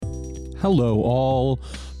Hello all,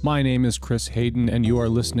 my name is Chris Hayden and you are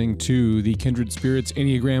listening to the Kindred Spirits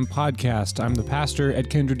Enneagram podcast. I'm the pastor at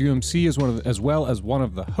Kindred UMC as well as one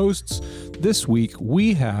of the hosts. This week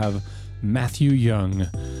we have Matthew Young,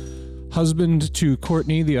 husband to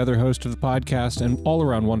Courtney, the other host of the podcast, and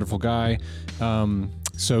all-around wonderful guy.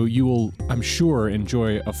 So you will, I'm sure,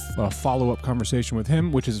 enjoy a follow-up conversation with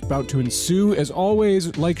him, which is about to ensue. As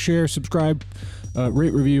always, like, share, subscribe,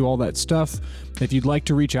 rate, review, all that stuff. If you'd like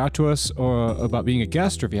to reach out to us about being a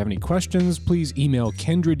guest, or if you have any questions, please email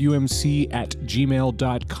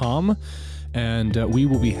kindredumc@gmail.com, and we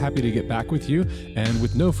will be happy to get back with you. And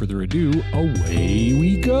with no further ado, away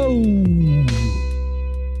we go.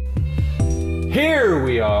 Here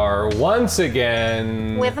we are once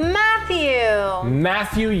again with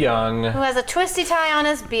Matthew Young, who has a twisty tie on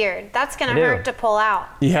his beard. That's gonna hurt to pull out.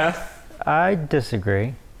 Yeah, I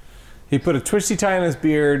disagree. He put a twisty tie on his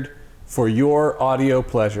beard for your audio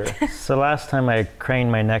pleasure. So last time I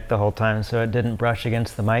craned my neck the whole time so it didn't brush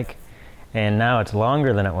against the mic, and now it's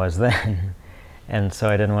longer than it was then, and so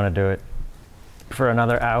I didn't want to do it for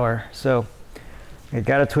another hour. So I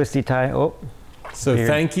got a twisty tie. Oh, so beard.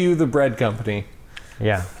 Thank you, the bread company.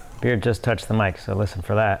 Yeah, beard just touched the mic, so listen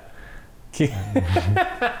for that.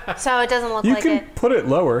 So it doesn't look you like can it. Put it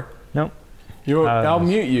lower. Nope. I'll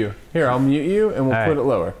mute you. Here, I'll mute you, and we'll put it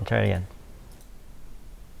lower. Try it again.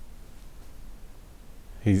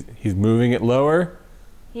 He's moving it lower.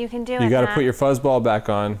 You can do it. You got to put your fuzzball back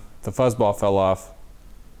on. The fuzzball fell off.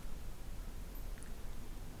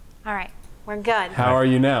 All right, we're good. How are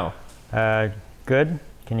you now? Good.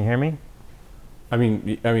 Can you hear me?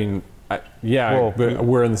 Yeah, Cool. but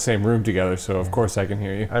we're in the same room together, so of course I can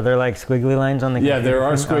hear you. Are there like squiggly lines on the Yeah, computer? there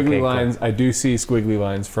are squiggly Okay, lines. cool. I do see squiggly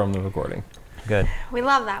lines from the recording. Good. We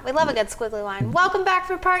love that. We love a good squiggly line. Welcome back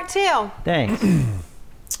for part 2. Thanks.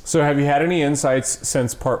 So have you had any insights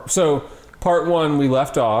since part one we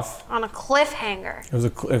left off On a cliffhanger. it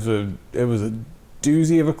was a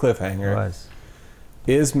doozy of a cliffhanger. It was.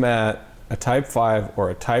 Is Matt a type 5 or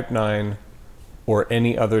a type 9 or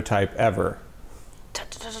any other type ever?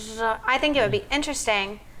 I think it would be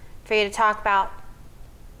interesting for you to talk about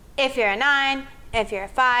if you're a 9, if you're a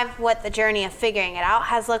 5, what the journey of figuring it out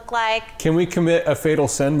has looked like. Can we commit a fatal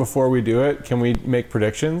sin before we do it? Can we make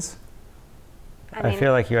predictions? I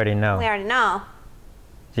feel like you already know. We already know.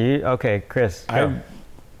 Do you? Okay, Chris. Go. I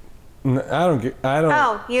don't.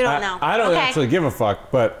 Oh, you don't know. I don't Okay. actually give a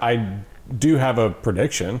fuck, but I do have a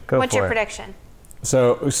prediction. Go What's for your it. prediction?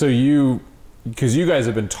 So you, because you guys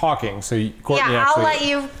have been talking, so Courtney Yeah, actually. I'll let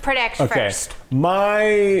you predict first.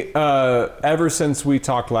 My ever since we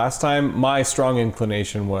talked last time, my strong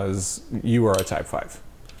inclination was you are a type 5.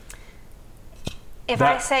 If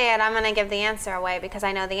I say it, I'm going to give the answer away because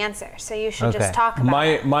I know the answer. So you should Okay. just talk about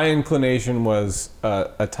it. My inclination was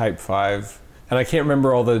a type 5, and I can't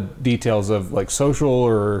remember all the details of like social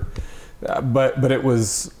or, but it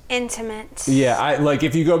was Intimate. yeah. I like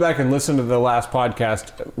if you go back and listen to the last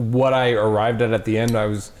podcast, what I arrived at the end,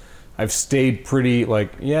 I've stayed pretty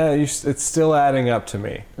like it's still adding up to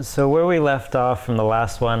me. So where we left off from the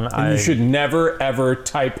last one, And you should never ever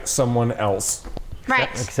type someone else. Right.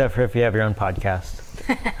 except for if you have your own podcast.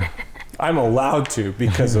 I'm allowed to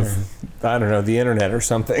because of I don't know, the internet or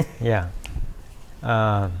something. Yeah.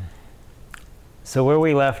 So where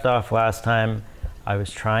we left off last time, I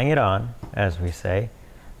was trying it on, as we say,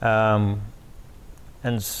 and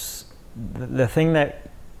the thing that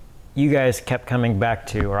you guys kept coming back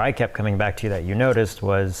to, or I kept coming back to, that you noticed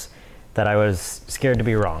was that I was scared to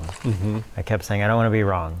be wrong. Mm-hmm. I kept saying I don't want to be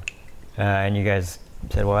wrong, and you guys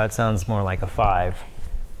said, well, that sounds more like a 5.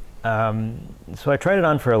 So I tried it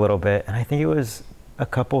on for a little bit, and I think it was a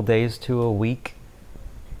couple days to a week,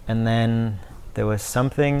 and then there was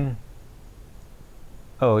something.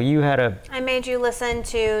 Oh, you had a. I made you listen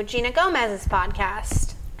to Gina Gomez's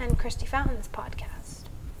podcast and Christy Fountain's podcast,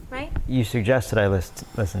 right? You suggested I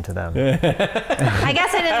listen to them, I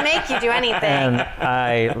guess I didn't make you do anything. and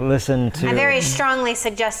I listened to. I very strongly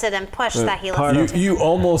suggested and pushed that he part listen to. You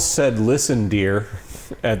almost said "listen, dear"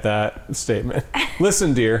 at that statement.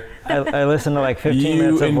 Listen, dear. I listened to like 15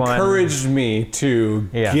 minutes You of one. encouraged me to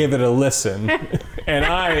Yeah. give it a listen, and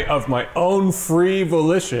I, of my own free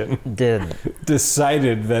volition, Did.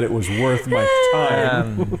 decided that it was worth my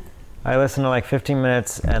time. I listened to like 15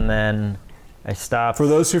 minutes, and then I stopped. For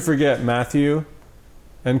those who forget, Matthew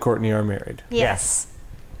and Courtney are married. Yes.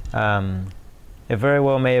 It very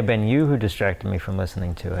well may have been you who distracted me from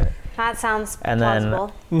listening to it. That sounds And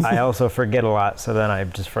plausible. then I also forget a lot, so then I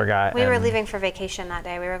just forgot. We were and- leaving for vacation that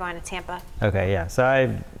day. We were going to Tampa. Okay, yeah. So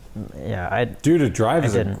Due to Drive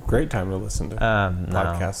is a didn't. great time to listen to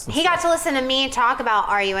podcasts. He got to listen to me talk about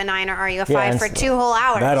Are You a 9 or Are You a 5 for 2 whole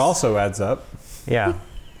hours. That also adds up. Yeah.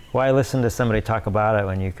 Why listen to somebody talk about it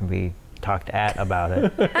when you can be talked at about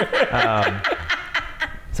it?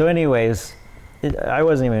 So anyways, I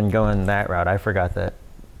wasn't even going that route. I forgot that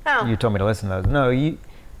you told me to listen to those. No, you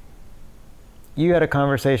had a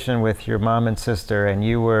conversation with your mom and sister, and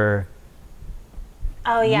you were...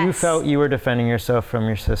 Oh, yes. You felt you were defending yourself from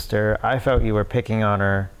your sister. I felt you were picking on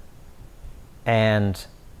her. And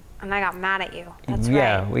I got mad at you. That's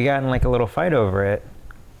yeah, right. we got in like a little fight over it.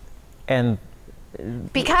 And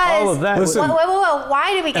because... all of that... Listen, whoa.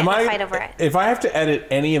 Why did we get in a fight over it? If I have to edit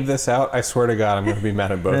any of this out, I swear to God, I'm going to be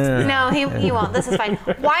mad at both of you. No, he won't. This is fine.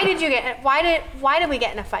 Why did we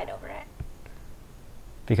get in a fight over it?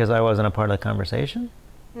 Because I wasn't a part of the conversation?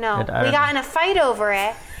 No, I we don't got in a fight over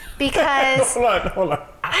it because... Hold on.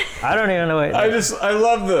 I don't even know what... I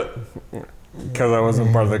love because I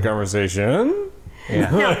wasn't part of the conversation. Yeah.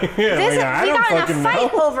 No, we got in a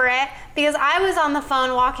fight over it because I was on the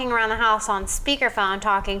phone walking around the house on speakerphone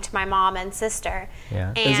talking to my mom and sister.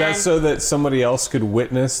 Yeah. And Is that so that somebody else could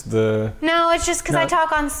witness the... No, it's just because I No,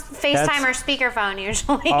 talk on FaceTime or speakerphone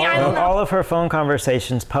usually. all of her phone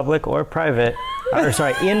conversations, public or private,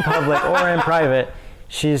 in public or in private,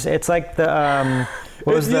 it's like the...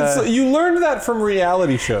 You learned that from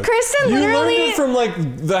reality shows. Kristen you literally... learned it from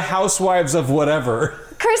like the Housewives of whatever.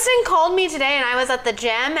 Kristen called me today and I was at the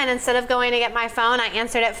gym, and instead of going to get my phone, I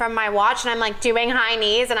answered it from my watch, and I'm like doing high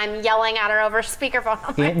knees and I'm yelling at her over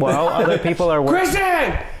speakerphone. Well, other people are...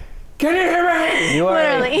 Kristen! Can you hear me? You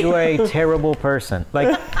Literally. are a terrible person.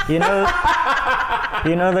 Like, you know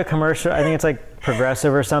the commercial, I think it's like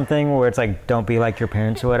Progressive or something, where it's like, don't be like your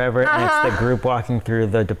parents or whatever, and it's the group walking through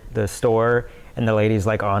the store, and the lady's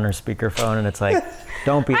like on her speakerphone, and it's like,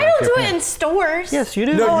 don't be like your I don't do parents. it in stores. Yes, you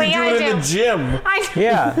do. No, Oh, you yeah, do it I in do. the gym.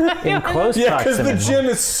 Yeah, in close Yeah, because proximity. the gym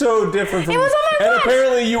is so different from... It was on my And watch.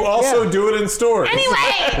 apparently you also Yeah. do it in stores.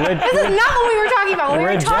 Anyway, this is not what we were talking about. What we were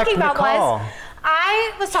Reject talking the about call. was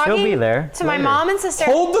I was She'll talking be there to my later. mom and sister.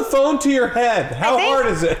 Hold the phone to your head. How hard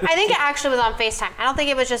is it? I think it actually was on FaceTime. I don't think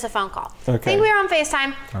it was just a phone call. I Okay. think we were on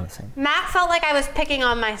FaceTime. On the same. Matt felt like I was picking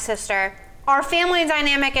on my sister. Our family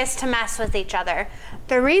dynamic is to mess with each other.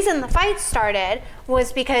 The reason the fight started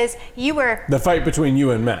was because you were... The fight between you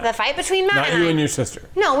and Matt. The fight between Matt Not and you I. and your sister.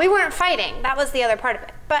 No, we weren't fighting. That was the other part of it.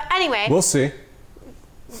 But anyway, We'll see.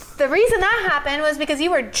 the reason that happened was because you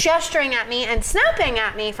were gesturing at me and snapping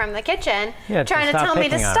at me from the kitchen, Yeah, trying to stop tell me to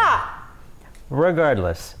picking on stop.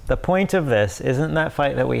 Regardless, the point of this isn't that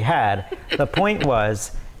fight that we had. The point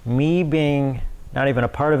was me being not even a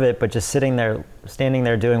part of it, but just standing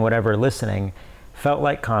there doing whatever, listening, felt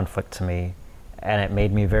like conflict to me, and it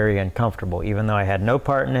made me very uncomfortable, even though I had no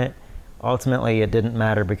part in it. Ultimately, it didn't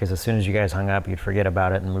matter because as soon as you guys hung up, you'd forget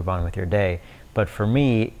about it and move on with your day. But for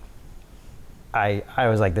me, I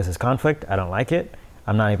was like, this is conflict. I don't like it.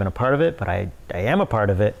 I'm not even a part of it, but I am a part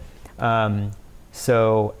of it.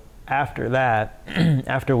 So after that,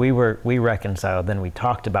 after we reconciled, then we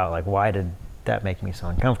talked about like, why did that make me so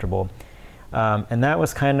uncomfortable? And that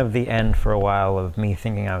was kind of the end for a while of me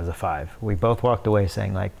thinking I was a 5. We both walked away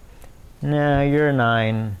saying like, nah, you're a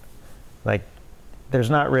 9. Like, there's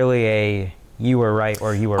not really a you were right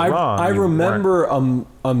or you were wrong. I You remember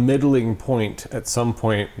a middling point at some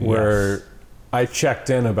point where I checked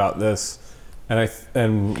in about this,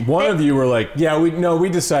 and one of you were like, "Yeah, we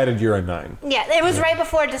decided you're a 9." Yeah, it was right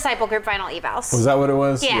before Disciple Group Final Evals. Was that what it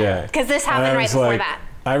was? Yeah, 'cause this And happened I right was before like, that.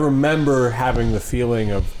 I remember having the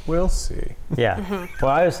feeling of, we'll see. Yeah. Mm-hmm.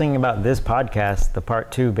 Well, I was thinking about this podcast, the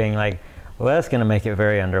part 2 being like, well, that's going to make it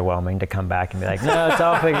very underwhelming to come back and be like, no, it's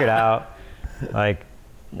all figured out. Like,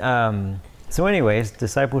 so anyways,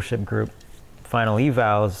 discipleship group, final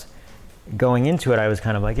evals, going into it, I was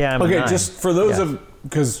kind of like, yeah, I'm a 9. Just for those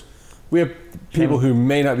because we have people who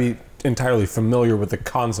may not be entirely familiar with the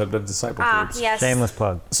concept of disciple groups. Yes. Shameless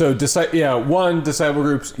plug. So, disciple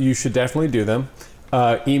groups, you should definitely do them.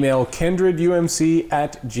 Email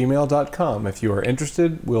kindredumc@gmail.com. If you are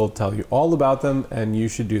interested, we'll tell you all about them, and you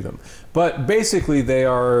should do them. But basically, they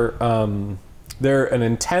are they're an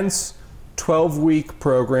intense 12-week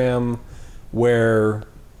program where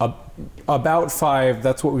about 5,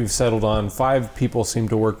 that's what we've settled on. 5 people seem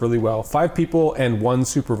to work really well. 5 people and 1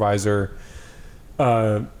 supervisor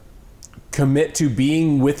commit to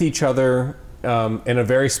being with each other in a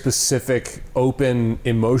very specific, open,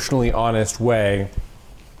 emotionally honest way.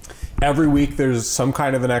 Every week there's some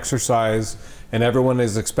kind of an exercise, and everyone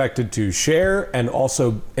is expected to share and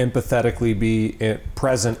also empathetically be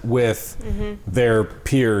present with their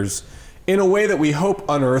peers in a way that we hope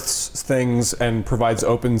unearths things and provides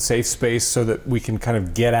open, safe space so that we can kind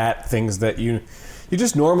of get at things that you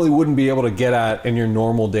just normally wouldn't be able to get at in your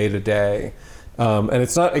normal day-to-day. And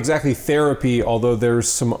it's not exactly therapy, although there's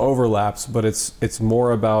some overlaps, but it's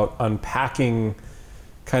more about unpacking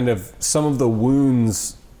kind of some of the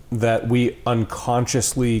wounds that we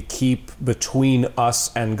unconsciously keep between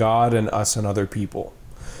us and God and us and other people.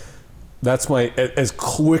 That's as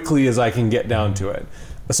quickly as I can get down to it.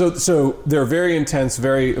 So they're very intense,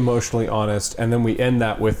 very emotionally honest, and then we end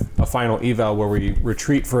that with a final eval where we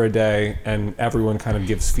retreat for a day and everyone kind of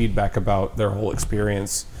gives feedback about their whole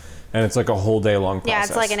experience. And it's like a whole day long process. Yeah,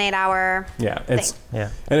 it's like an 8-hour thing.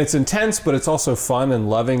 And it's intense, but it's also fun and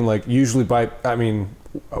loving. Like usually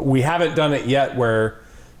we haven't done it yet where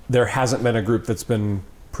there hasn't been a group that's been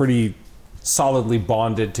pretty solidly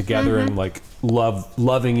bonded together and like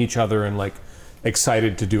loving each other and like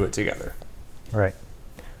excited to do it together. Right.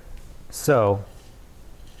 So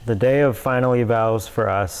the day of final evals for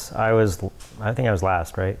us, I think I was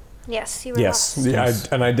last, right? Yes, you were last. Yes,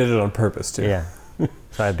 and I did it on purpose too. Yeah.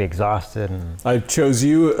 So I'd be exhausted and I chose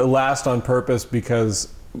you last on purpose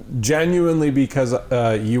because you were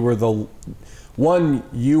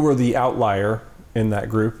the outlier in that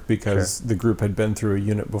group because the group had been through a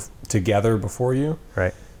unit together before you.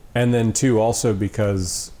 Right. And then two, also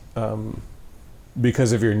because of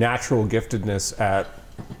your natural giftedness at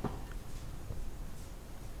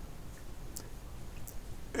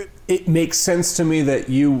it makes sense to me that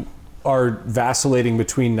you are vacillating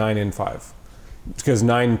between 9 and 5. Because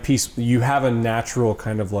 9 you have a natural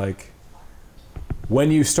kind of like,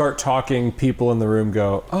 when you start talking, people in the room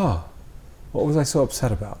go, oh, what was I so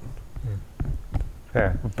upset about?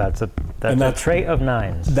 Fair. That's a trait of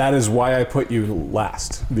 9s. That is why I put you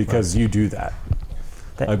last, because you do that.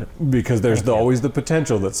 Because there's always the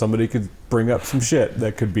potential that somebody could bring up some shit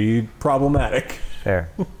that could be problematic. Fair.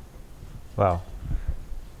 Well,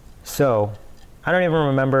 so I don't even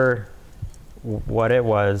remember what it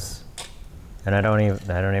was. And I don't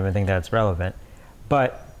even think that's relevant.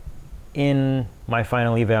 But in my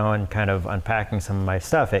final eval and kind of unpacking some of my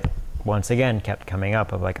stuff, it once again kept coming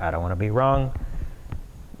up of like, I don't want to be wrong.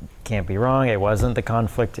 Can't be wrong. It wasn't the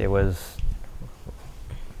conflict. It was,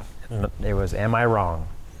 am I wrong?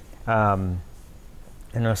 And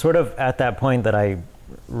it was sort of at that point that I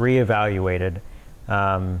reevaluated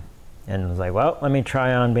and was like, well, let me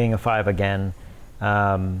try on being a 5 again.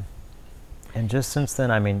 And just since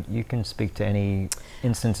then, I mean, you can speak to any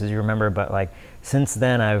instances you remember, but like since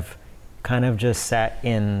then, I've kind of just sat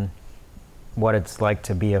in what it's like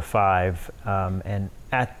to be a 5. And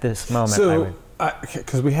at this moment,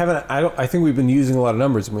 because we haven't, I think we've been using a lot of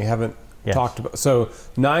numbers and we haven't talked about. So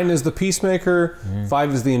 9 is the peacemaker,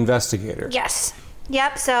 5 is the investigator. Yes.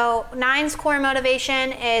 Yep. So 9's core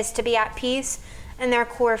motivation is to be at peace, and their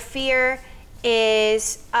core fear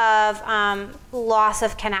is of loss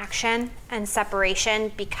of connection and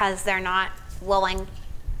separation because they're not willing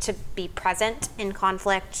to be present in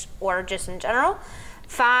conflict or just in general.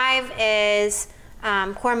 5 is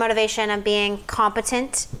core motivation of being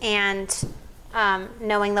competent and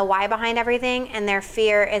knowing the why behind everything, and their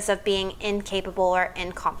fear is of being incapable or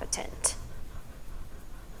incompetent.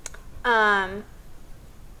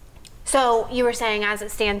 So you were saying as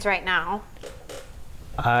it stands right now?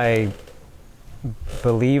 I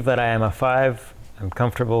believe that I am a 5. I'm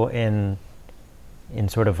comfortable in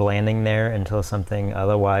sort of landing there until something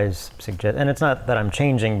otherwise suggests, and it's not that I'm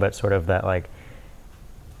changing, but sort of that like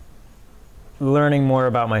learning more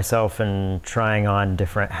about myself and trying on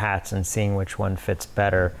different hats and seeing which one fits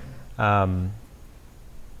better. Along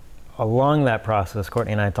that process,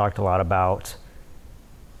 Courtney and I talked a lot about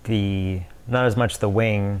not as much the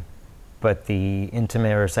wing, but the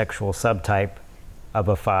intimate or sexual subtype of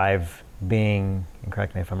a 5 being, and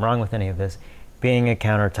correct me if I'm wrong with any of this, being a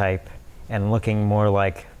countertype and looking more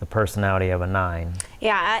like the personality of a 9.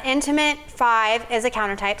 Yeah, intimate 5 is a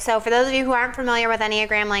countertype. So for those of you who aren't familiar with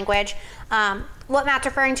Enneagram language, what Matt's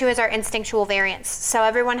referring to is our instinctual variance. So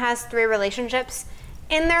everyone has 3 relationships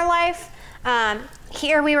in their life.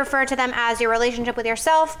 Here we refer to them as your relationship with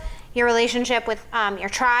yourself, your relationship with your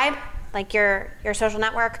tribe, like your social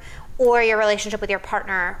network, or your relationship with your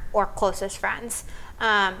partner or closest friends.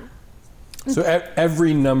 So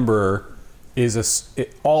every number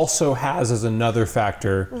it also has as another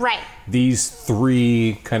factor these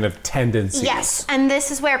 3 kind of tendencies. Yes, and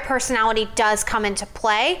this is where personality does come into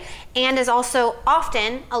play, and is also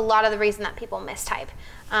often a lot of the reason that people mistype.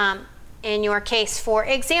 In your case, for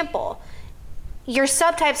example, your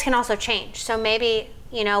subtypes can also change. So maybe,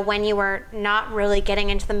 when you were not really getting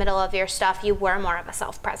into the middle of your stuff, you were more of a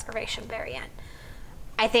self-preservation variant.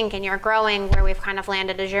 I think in your growing, where we've kind of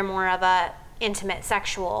landed is you're more of a intimate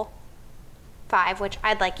sexual 5, which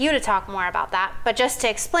I'd like you to talk more about that. But just to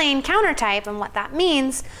explain countertype and what that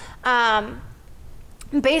means,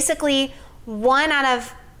 basically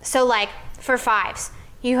so like for 5s,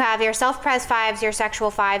 you have your self-pres 5s, your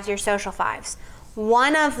sexual 5s, your social 5s.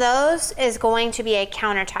 One of those is going to be a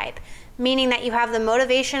countertype, meaning that you have the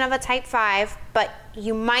motivation of a type 5, but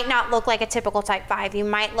you might not look like a typical type 5. You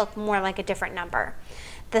might look more like a different number.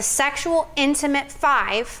 The sexual intimate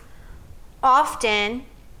 5 often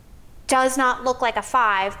does not look like a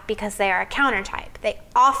 5 because they are a countertype. They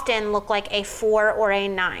often look like a 4 or a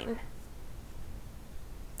 9.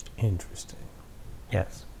 Interesting.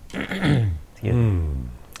 Yes. Excuse me.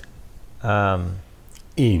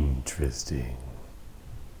 Interesting.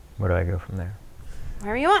 Where do I go from there?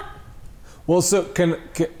 Wherever you want. Well, so can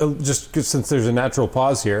just since there's a natural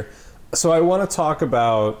pause here, so I want to talk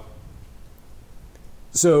about.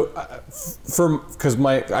 So, because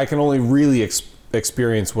I can only really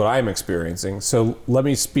experience what I'm experiencing. So let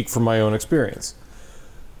me speak from my own experience.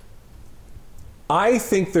 I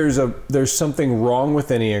think there's something wrong with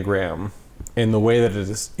Enneagram in the way that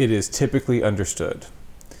it is typically understood.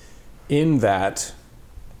 In that,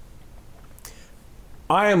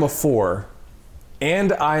 I am a 4,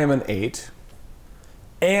 and I am an 8,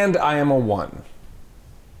 and I am a 1.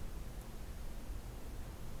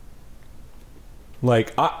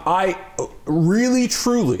 Like, I really,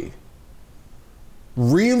 truly,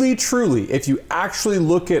 if you actually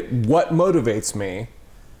look at what motivates me,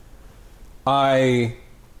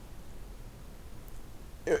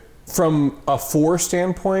 from a 4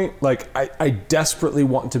 standpoint, like, I desperately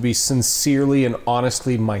want to be sincerely and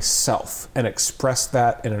honestly myself and express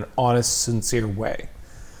that in an honest, sincere way.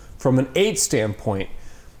 From an 8 standpoint,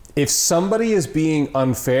 if somebody is being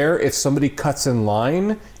unfair, if somebody cuts in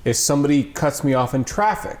line, if somebody cuts me off in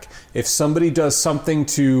traffic, if somebody does something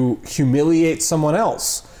to humiliate someone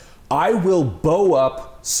else, I will bow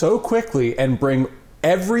up so quickly and bring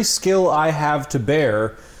every skill I have to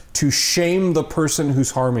bear to shame the person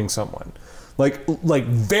who's harming someone. Like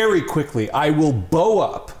very quickly, I will bow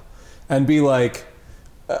up and be like,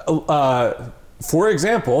 for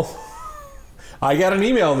example, I got an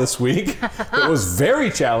email this week that was very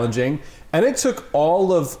challenging, and it took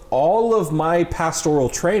all of my pastoral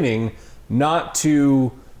training not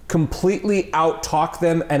to completely out-talk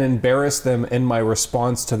them and embarrass them in my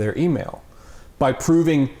response to their email by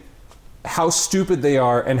proving how stupid they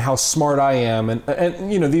are and how smart I am.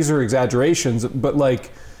 And you know, these are exaggerations, but like,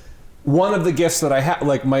 one of the gifts that I had,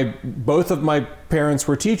 like, both of my parents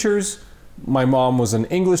were teachers. My mom was an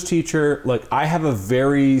English teacher. Like, I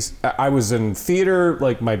was in theater.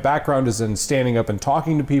 Like, my background is in standing up and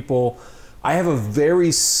talking to people. I have a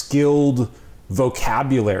very skilled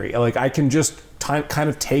vocabulary. Like, I can just kind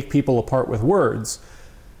of take people apart with words,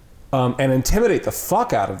 and intimidate the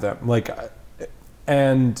fuck out of them. Like,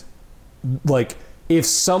 and like, if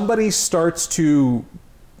somebody starts to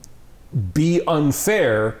be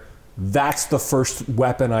unfair, that's the first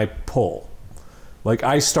weapon I pull. Like,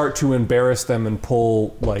 I start to embarrass them and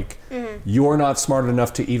pull, like, you're not smart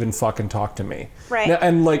enough to even fucking talk to me. Right. Now,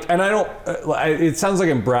 and I don't, it sounds like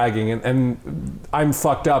I'm bragging, and I'm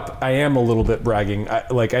fucked up. I am a little bit bragging.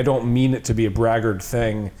 I don't mean it to be a braggart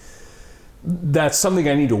thing. That's something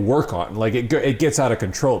I need to work on. Like, it gets out of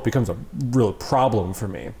control. It becomes a real problem for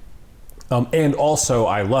me. And also,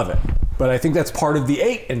 I love it. But I think that's part of the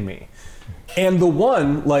 8 in me. And the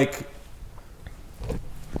 1, like,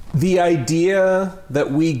 the idea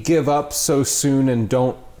that we give up so soon and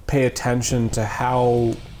don't pay attention to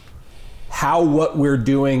how what we're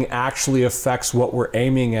doing actually affects what we're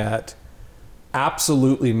aiming at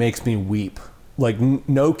absolutely makes me weep. Like,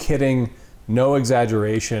 no kidding, no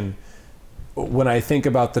exaggeration. When I think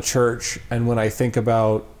about the church and when I think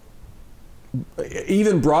about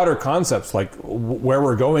even broader concepts like where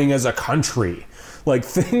we're going as a country, like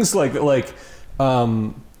things like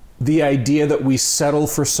the idea that we settle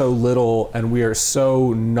for so little and we are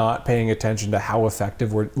so not paying attention to how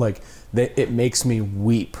effective we're, like, that it makes me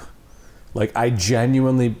weep. Like, I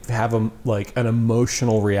genuinely have an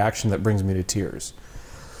emotional reaction that brings me to tears.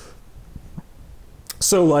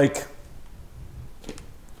 So, like,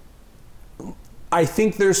 I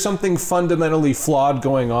think there's something fundamentally flawed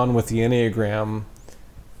going on with the Enneagram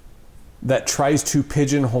that tries to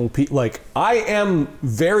pigeonhole people. Like, I am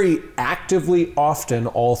very actively often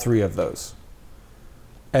all 3 of those.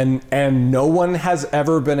 And no one has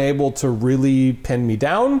ever been able to really pin me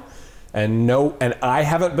down. And I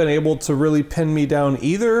haven't been able to really pin me down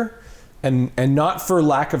either. And not for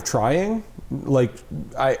lack of trying. like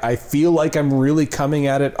I feel like I'm really coming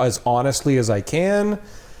at it as honestly as I can.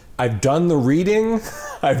 I've done the reading,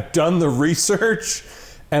 I've done the research,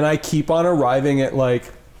 and I keep on arriving at like,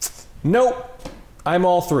 nope, I'm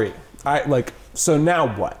all three. So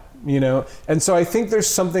now what? You know? And so I think there's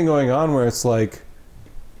something going on where it's like,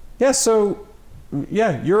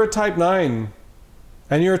 you're a type 9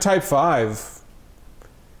 and you're a type 5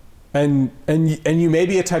 and you may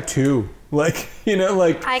be a type 2. Like, you know,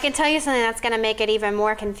 like I can tell you something that's going to make it even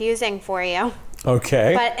more confusing for you.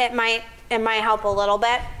 Okay. But it might help a little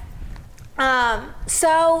bit.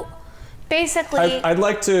 So basically I'd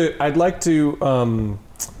like to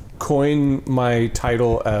coin my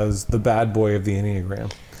title as the bad boy of the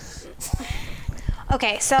Enneagram.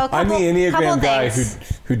 Okay, so I'm the Enneagram guy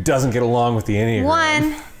who doesn't get along with the Enneagram.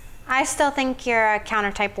 1, I still think you're a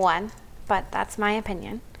counter type 1, but that's my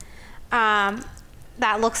opinion.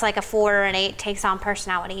 That looks like a 4 or an 8 takes on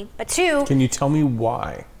personality. But 2... Can you tell me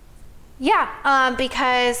why? Yeah,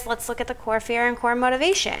 because let's look at the core fear and core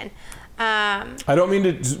motivation. I don't mean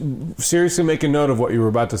to seriously make a note of what you were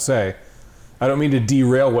about to say. I don't mean to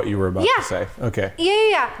derail what you were about to say. Okay.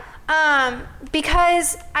 Yeah.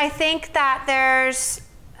 Because I think that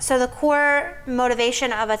the core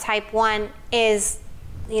motivation of a type 1 is,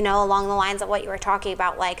 you know, along the lines of what you were talking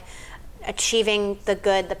about, like achieving the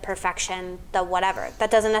good, the perfection, the whatever.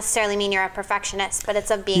 That doesn't necessarily mean you're a perfectionist, but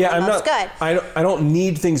it's of being the most good. I don't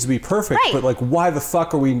need things to be perfect, right. But like, why the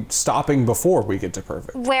fuck are we stopping before we get to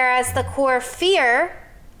perfect? Whereas the core fear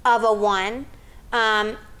of a 1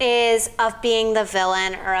 is of being the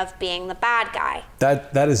villain or of being the bad guy.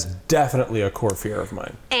 That is definitely a core fear of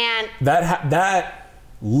mine. And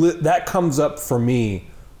that comes up for me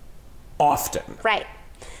often. Right.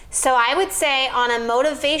 So I would say on a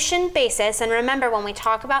motivation basis, and remember when we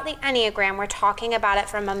talk about the Enneagram, we're talking about it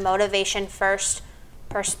from a motivation first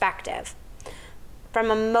perspective.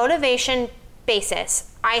 From a motivation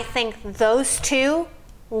basis, I think those two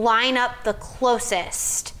line up the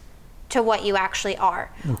closest to what you actually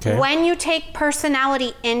are. Okay. When you take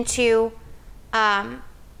personality into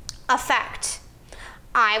effect,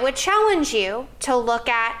 I would challenge you to look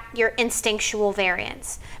at your instinctual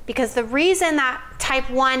variance, because the reason that type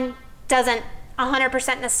 1 doesn't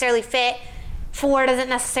 100% necessarily fit, 4 doesn't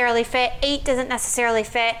necessarily fit, 8 doesn't necessarily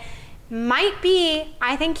fit, might be,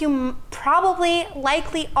 I think you probably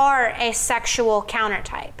likely are a sexual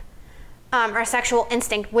countertype. Or sexual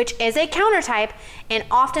instinct, which is a countertype and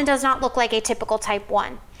often does not look like a typical type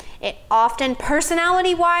 1. It often,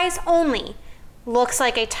 personality-wise only, looks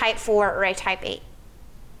like a type 4 or a type 8.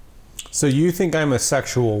 So you think I'm a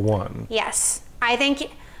sexual 1? Yes. I think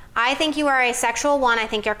you are a sexual 1. I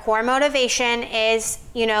think your core motivation is,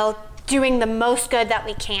 you know, doing the most good that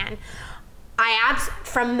we can.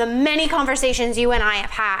 From the many conversations you and I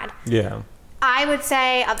have had, yeah, I would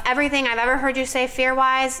say of everything I've ever heard you say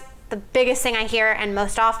fear-wise, the biggest thing I hear and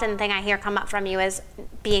most often thing I hear come up from you is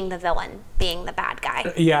being the villain, being the bad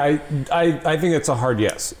guy. Yeah, I think it's a hard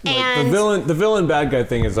yes. Like the villain bad guy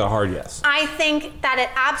thing is a hard yes. I think that it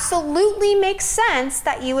absolutely makes sense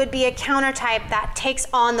that you would be a countertype that takes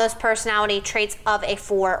on those personality traits of a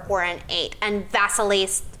 4 or an 8 and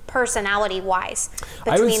vacillates personality-wise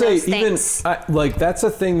between I would say those things. even that's a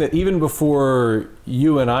thing that even before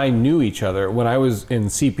you and I knew each other, when I was in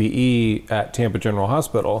CPE at Tampa General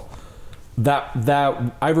Hospital, that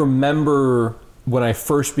I remember when I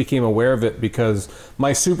first became aware of it, because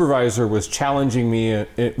my supervisor was challenging me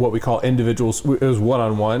in what we call individuals. It was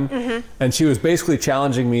one-on-one, mm-hmm. and she was basically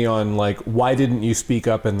challenging me on like, why didn't you speak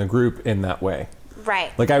up in the group in that way?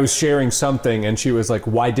 Right. Like I was sharing something and she was like,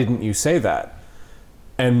 why didn't you say that?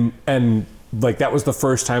 And like that was the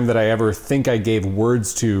first time that I ever think I gave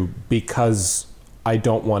words to, because I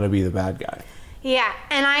don't want to be the bad guy. Yeah,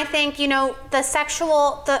 and I think, you know,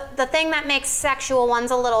 the thing that makes sexual ones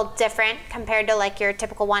a little different compared to like your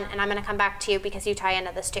typical one, and I'm going to come back to you because you tie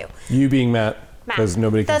into this too. You being Matt, because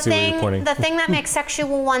nobody can see where you're pointing. The thing that makes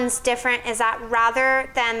sexual ones different is that rather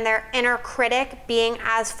than their inner critic being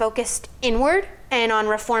as focused inward and on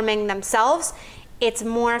reforming themselves, it's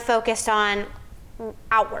more focused on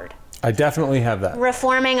outward. I definitely have that.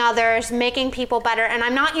 Reforming others, making people better. And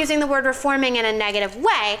I'm not using the word reforming in a negative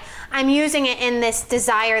way. I'm using it in this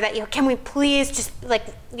desire that can we please just, like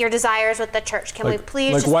your desires with the church, can we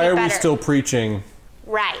please just be better? Like, why are we still preaching?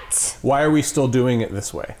 Right. Why are we still doing it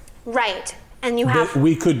this way? Right. And you have...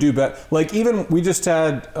 We could do better. Like, even, we just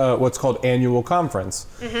had what's called annual conference.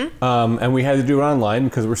 Mm-hmm. And we had to do it online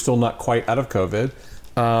because we're still not quite out of COVID.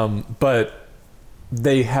 But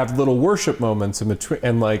they have little worship moments in between,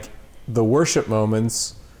 and like, the worship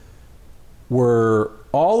moments were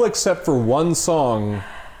all except for one song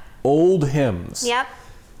old hymns. Yep.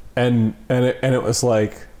 And it was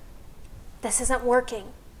like, This isn't working.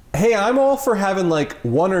 hey, I'm all for having like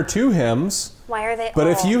 1 or 2 hymns. Why are they But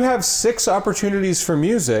all? if you have 6 opportunities for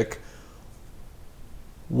music,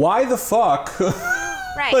 why the fuck?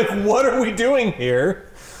 Right. Like, what are we doing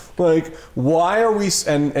here? Like, why are we?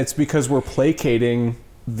 And it's because we're placating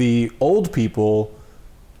the old people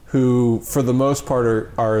who, for the most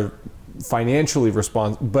part, are financially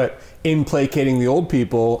responsible, but in placating the old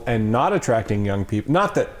people and not attracting young people.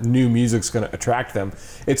 Not that new music's going to attract them.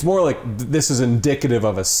 It's more like this is indicative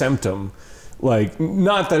of a symptom. Like,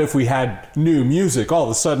 not that if we had new music, all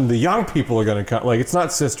of a sudden the young people are going to come. Like, it's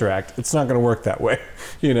not Sister Act. It's not going to work that way,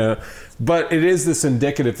 you know. But it is this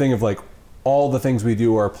indicative thing of like all the things we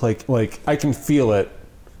do are like I can feel it.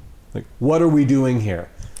 Like, what are we doing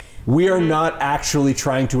here? We are not actually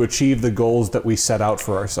trying to achieve the goals that we set out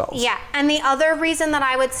for ourselves. Yeah, and the other reason that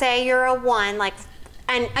I would say you're a 1, like,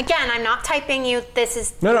 and again, I'm not typing you. This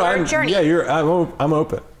is your journey. Yeah, I'm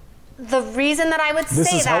open. The reason that I would This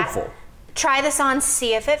say is that, helpful. try this on,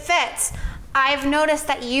 see if it fits. I've noticed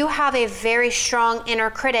that you have a very strong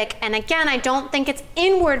inner critic, and again, I don't think it's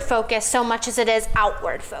inward focus so much as it is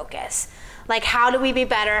outward focus. Like, how do we be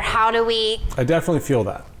better? How do we? I definitely feel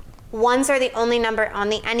that. 1s are the only number on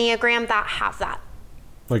the Enneagram that have that.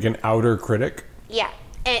 Like an outer critic. Yeah,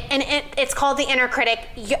 and it's called the inner critic.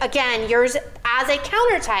 Again, yours as a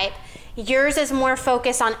countertype, yours is more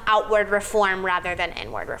focused on outward reform rather than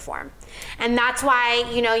inward reform. And that's why,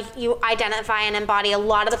 you know, you identify and embody a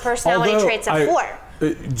lot of the personality traits of 4.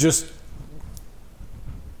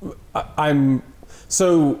 I'm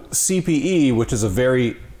so CPE, which is a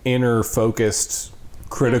very inner focused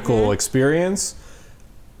critical experience.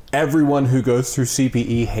 Everyone who goes through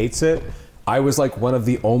CPE hates it. I was like one of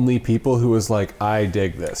the only people who was like, I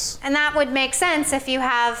dig this. And that would make sense if you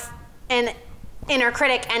have an inner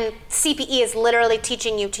critic, and CPE is literally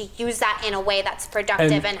teaching you to use that in a way that's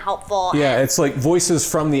productive and helpful. Yeah, it's like voices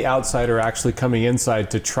from the outside are actually coming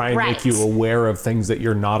inside to try and make you aware of things that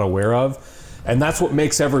you're not aware of. And that's what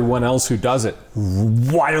makes everyone else who does it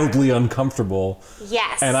wildly uncomfortable.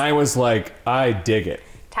 Yes. And I was like, I dig it.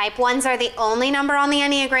 Type 1s are the only number on the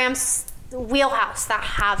Enneagram's wheelhouse that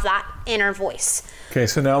have that inner voice. Okay,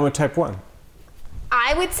 so now I'm a type 1.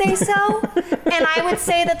 I would say so. And I would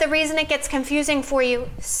say that the reason it gets confusing for you,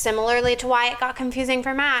 similarly to why it got confusing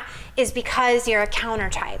for Matt, is because you're a counter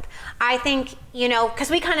type. I think, you know, because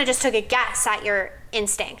we kind of just took a guess at your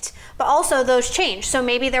instinct, but also those change. So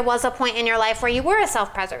maybe there was a point in your life where you were a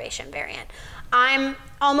self-preservation variant. I'm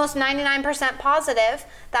almost 99% positive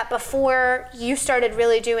that before you started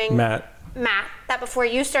really doing Matt, that before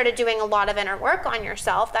you started doing a lot of inner work on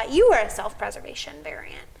yourself, that you were a self-preservation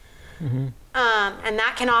variant. Mm-hmm. And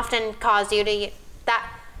that can often cause you to, that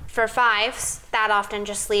for 5s, that often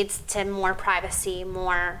just leads to more privacy,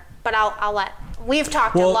 more, but I'll let, we've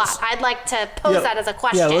talked a lot. I'd like to pose that as a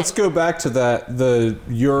question. Yeah, let's go back to that,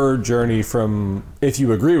 your journey from, if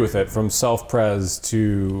you agree with it, from self-pres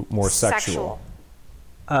to more sexual.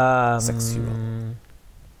 Sexual.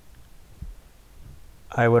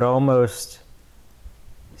 I would almost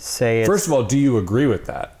say First of all, do you agree with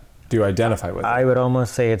that? Do you identify with it? I would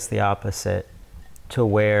almost say it's the opposite, to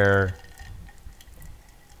where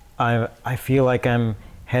I feel like I'm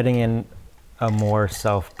heading in a more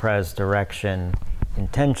self-pres direction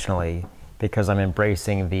intentionally, because I'm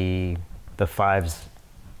embracing the 5's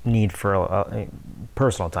need for a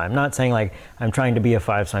personal time. Not saying like I'm trying to be a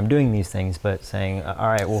 5 so I'm doing these things, but saying, all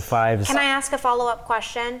right, well, 5's... Can I ask a follow-up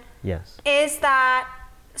question? Yes. Is that,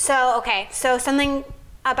 so something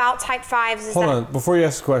about type 5s is Hold on, before you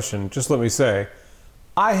ask the question, just let me say,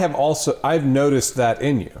 I've noticed that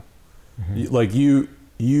in you. Mm-hmm. Like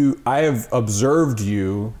I have observed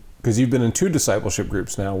you, because you've been in 2 discipleship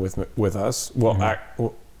groups now with us. Well, mm-hmm.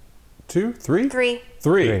 2, 3? 3.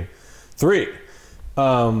 3.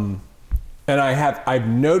 And I've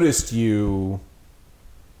noticed you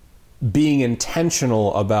being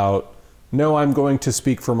intentional about, no, I'm going to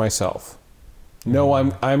speak for myself. No,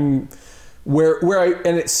 mm-hmm. I'm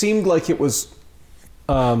and it seemed like it was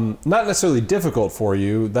not necessarily difficult for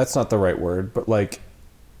you. That's not the right word, but like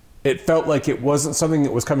it felt like it wasn't something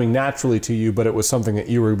that was coming naturally to you, but it was something that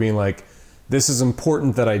you were being like, this is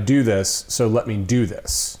important that I do this, so let me do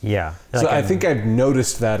this. Yeah. So I think I've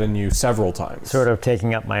noticed that in you several times. Sort of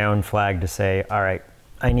taking up my own flag to say, all right,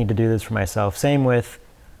 I need to do this for myself. Same with,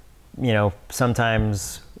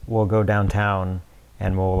 sometimes we'll go downtown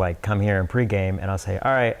and we'll like come here and pregame, and I'll say,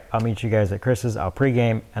 all right, I'll meet you guys at Chris's, I'll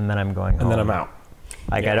pregame, and then I'm going home. And then I'm out.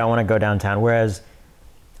 Like, I don't want to go downtown. Whereas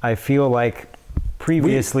I feel like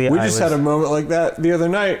previously we just had a moment like that the other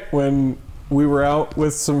night when we were out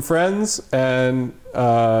with some friends, and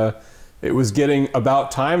it was getting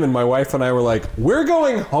about time, and my wife and I were like, we're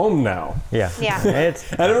going home now. Yeah. Yeah. And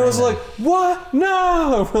everyone was like, what?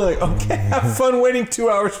 No. And we're like, okay, have fun waiting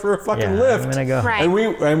 2 hours for a fucking lift. I'm gonna go. Right.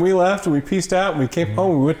 And we left, and we pieced out, and we came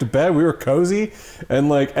home, we went to bed, we were cozy,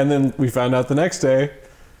 and then we found out the next day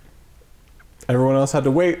everyone else had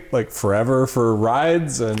to wait like forever for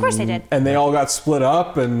rides, and of course they did. And they all got split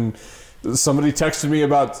up, and somebody texted me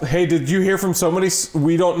about, hey, did you hear from somebody?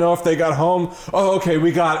 We don't know if they got home. Oh, okay,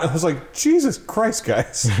 we got it. I was like, Jesus Christ,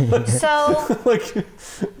 guys. So like,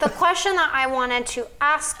 the question that I wanted to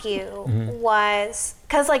ask you was,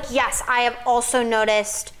 because like, yes, I have also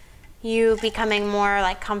noticed you becoming more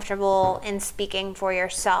like comfortable in speaking for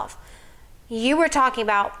yourself. You were talking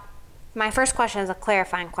about, my first question is a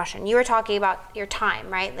clarifying question. You were talking about your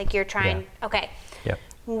time, right? Like you're trying, okay. Yep.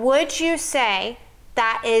 Would you say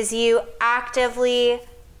that is you actively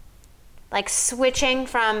like switching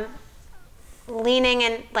from leaning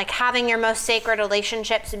and like having your most sacred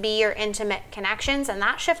relationships be your intimate connections and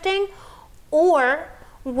that shifting? Or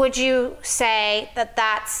would you say that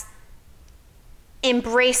that's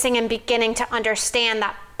embracing and beginning to understand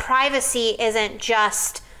that privacy isn't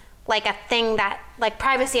just like a thing that, like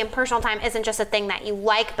privacy and personal time isn't just a thing that you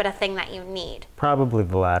like, but a thing that you need? Probably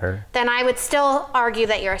the latter. Then I would still argue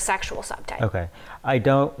that you're a sexual subtype. Okay. I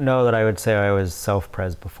don't know that I would say I was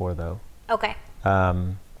self-pres before, though. Okay.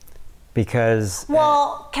 Because...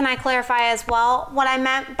 Well, can I clarify as well? What I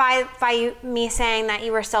meant by me saying that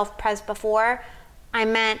you were self-pres before, I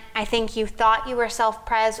meant I think you thought you were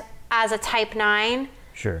self-pres as a type 9.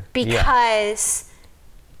 Sure. Because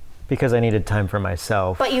I needed time for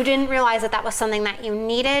myself. But you didn't realize that that was something that you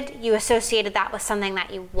needed. You associated that with something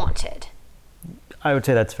that you wanted. I would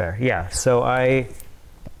say that's fair. Yeah. So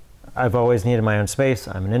I've always needed my own space.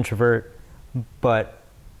 I'm an introvert, but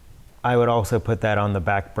I would also put that on the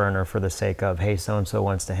back burner for the sake of, hey, so-and-so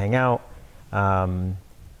wants to hang out. And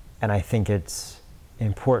I think it's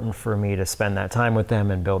important for me to spend that time with them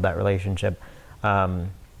and build that relationship.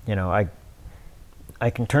 I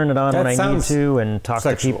can turn it on when I need to and talk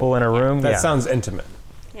to people in a room. That sounds intimate.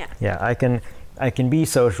 Yeah. Yeah, I can be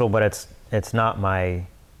social, but it's not my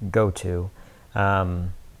go-to.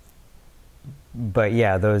 But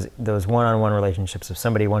yeah, those one-on-one relationships, if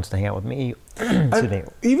somebody wants to hang out with me,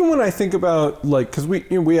 even when I think about like, because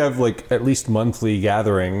we have like at least monthly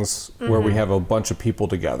gatherings where we have a bunch of people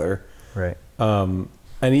together, right? And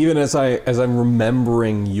even as I'm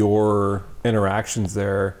remembering your interactions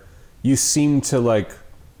there, you seem to like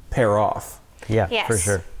pair off. Yeah, Yes. for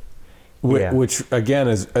sure. Which again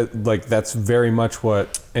is like, that's very much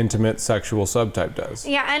what intimate sexual subtype does.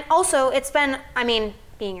 Yeah, and also it's been, I mean,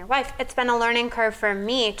 being your wife, it's been a learning curve for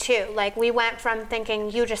me too. Like we went from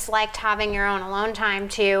thinking you just liked having your own alone time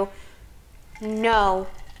to no,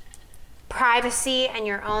 privacy and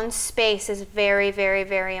your own space is very, very,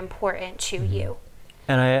 very important to you.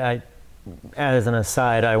 And I, as an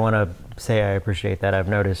aside, I want to say I appreciate that. I've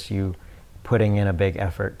noticed you putting in a big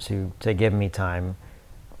effort to give me time.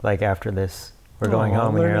 Like after this, we're going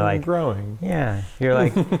home, and you're like, growing. Yeah, you're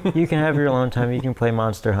like, you can have your alone time. You can play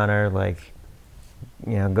Monster Hunter. Like,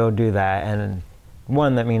 go do that. And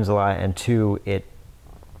one, that means a lot, and two, it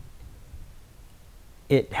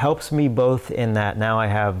helps me both in that now I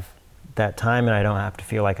have that time, and I don't have to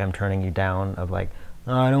feel like I'm turning you down. Of like,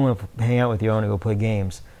 oh, I don't want to hang out with you. I want to go play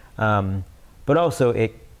games. But also,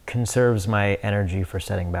 it conserves my energy for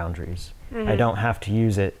setting boundaries. I don't have to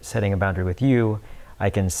use it setting a boundary with you. I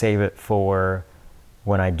can save it for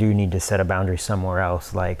when I do need to set a boundary somewhere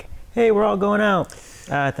else. Like, hey, we're all going out.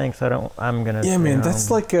 Thanks. I'm gonna. Yeah, man, that's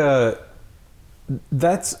like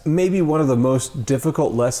that's maybe one of the most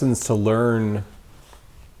difficult lessons to learn.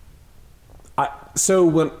 So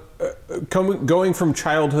when going from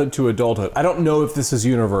childhood to adulthood, I don't know if this is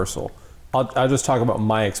universal. I'll just talk about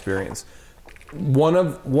my experience. One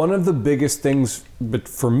of the biggest things, but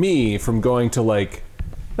for me, from going to like,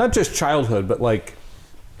 not just childhood, but like,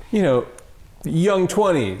 young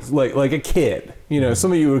 20s, like a kid,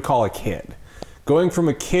 some of you would call a kid, going from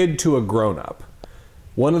a kid to a grown-up.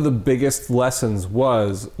 One of the biggest lessons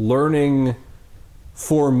was learning,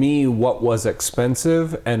 for me, what was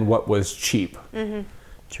expensive and what was cheap. Mm-hmm.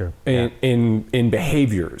 Sure. In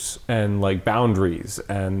behaviors and like boundaries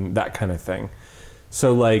and that kind of thing.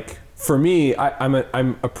 So like for me, I'm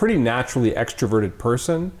a pretty naturally extroverted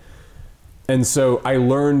person. And so I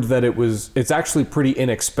learned that it's actually pretty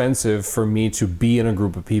inexpensive for me to be in a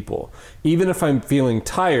group of people. Even if I'm feeling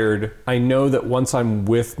tired, I know that once I'm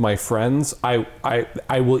with my friends, I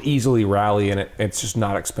will easily rally, and it's just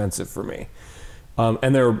not expensive for me.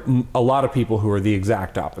 And there are a lot of people who are the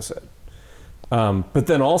exact opposite. But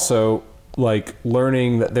then also like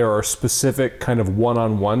learning that there are specific kind of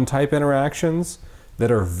one-on-one type interactions that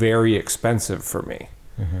are very expensive for me.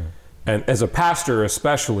 And as a pastor,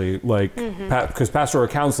 especially, like, because pastoral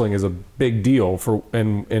counseling is a big deal for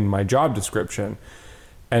in my job description.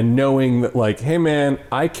 And knowing that, like, hey, man,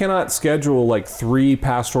 I cannot schedule like 3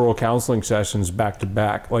 pastoral counseling sessions back to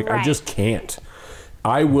back. Like, I just can't.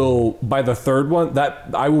 I will, by the third one, that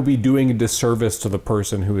I will be doing a disservice to the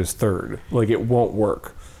person who is third. Like, it won't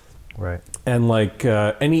work. Right. And like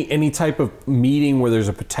any type of meeting where there's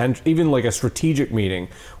a potential, even like a strategic meeting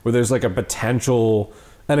where there's like a potential,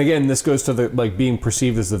 and again, this goes to the like being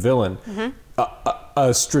perceived as the villain.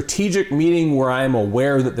 A strategic meeting where I'm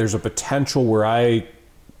aware that there's a potential where I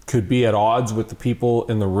could be at odds with the people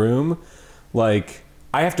in the room, like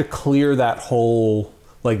I have to clear that whole,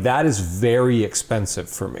 like that is very expensive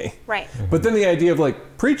for me. Right. But then the idea of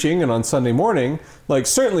like preaching and on Sunday morning, like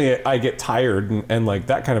certainly I get tired and like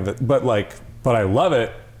that kind of, but I love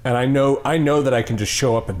it. And I know that I can just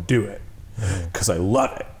show up and do it because I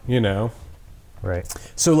love it, you know? Right.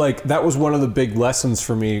 So like that was one of the big lessons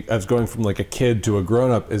for me as going from like a kid to a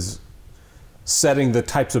grown-up is setting the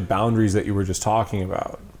types of boundaries that you were just talking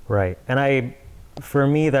about. Right. And for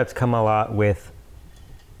me, that's come a lot with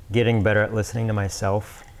getting better at listening to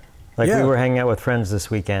myself. Like we were hanging out with friends this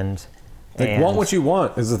weekend. Like want what you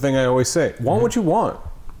want is the thing I always say. Want what you want.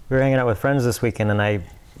 We were hanging out with friends this weekend and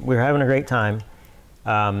we were having a great time.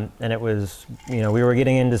 And it was, we were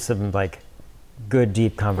getting into some like good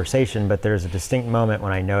deep conversation, but there's a distinct moment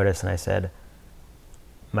when I noticed and I said,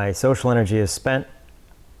 my social energy is spent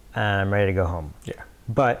and I'm ready to go home. Yeah.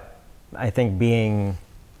 But I think being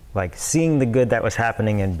like seeing the good that was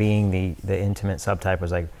happening and being the intimate subtype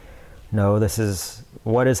was like, no, this is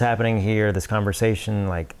what is happening here. This conversation,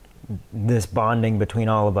 like this bonding between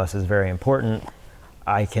all of us is very important.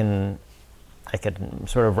 I could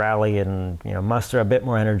sort of rally and, muster a bit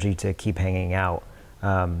more energy to keep hanging out.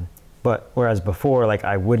 But whereas before, like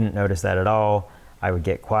I wouldn't notice that at all. I would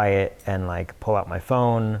get quiet and like pull out my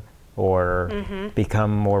phone or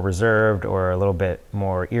become more reserved or a little bit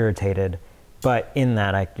more irritated. But in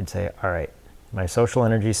that I could say, all right, my social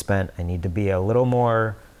energy spent. I need to be a little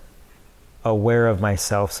more aware of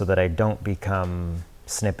myself so that I don't become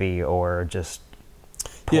snippy or just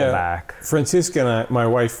pull back. Francisca and I, my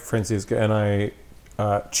wife Francisca and I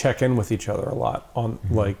check in with each other a lot on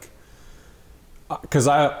like, because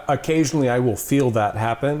I occasionally I will feel that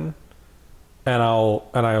happen, and I'll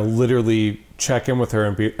literally check in with her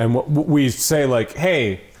and we say like,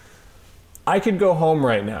 hey, I could go home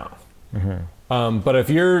right now, but if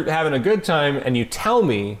you're having a good time and you tell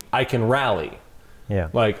me, I can rally. Yeah.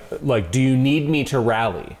 Like, do you need me to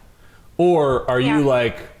rally, or are you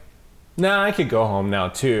like, nah, I could go home now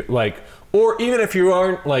too. Like, or even if you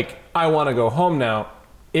aren't like, I want to go home now,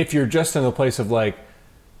 if you're just in the place of like,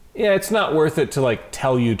 yeah, it's not worth it to like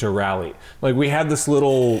tell you to rally. Like we had these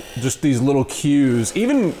little cues,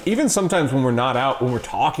 even sometimes when we're not out, when we're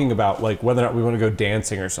talking about like whether or not we want to go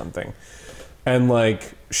dancing or something. And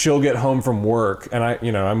like she'll get home from work and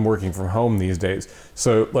I'm working from home these days.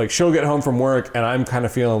 So like she'll get home from work and I'm kind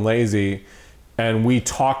of feeling lazy and we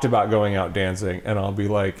talked about going out dancing and I'll be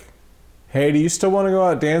like, hey, do you still want to go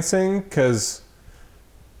out dancing? 'Cause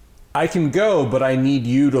I can go, but I need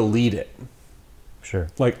you to lead it. Sure.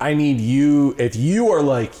 Like I need you, if you are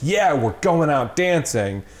like, yeah, we're going out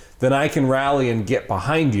dancing, then I can rally and get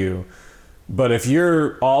behind you. But if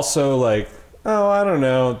you're also like, oh, I don't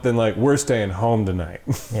know, then like we're staying home tonight.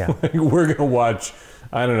 Yeah. Like, we're going to watch,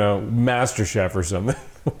 I don't know, MasterChef or something.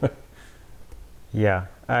 Yeah.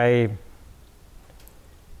 I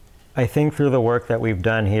think through the work that we've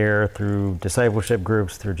done here, through discipleship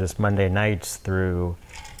groups, through just Monday nights, through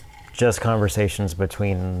just conversations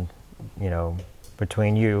between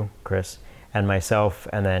you, Chris, and myself,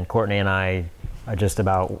 and then Courtney and I, just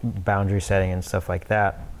about boundary setting and stuff like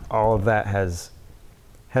that. All of that has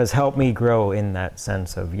helped me grow in that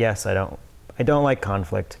sense of, yes, I don't like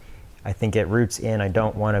conflict. I think it roots in, I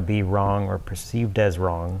don't want to be wrong or perceived as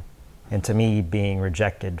wrong. And to me, being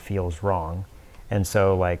rejected feels wrong. And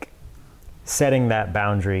so like setting that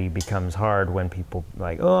boundary becomes hard when people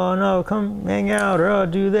like, oh no, come hang out or oh,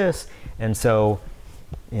 do this. And so,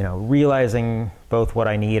 realizing both what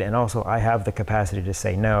I need and also I have the capacity to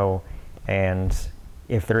say no. And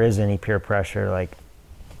if there is any peer pressure, like,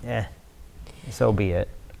 so be it.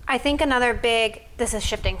 I think this is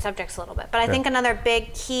shifting subjects a little bit, but I think another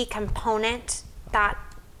big key component that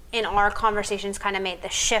in our conversations kind of made the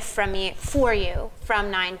shift for you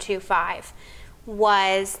from 9 to 5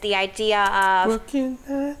 was the idea of what can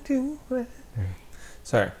I do?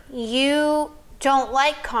 Sorry. You don't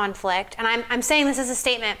like conflict, and I'm saying this as a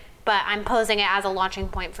statement, but I'm posing it as a launching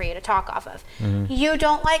point for you to talk off of. You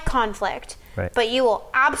don't like conflict, Right. but you will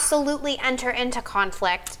absolutely enter into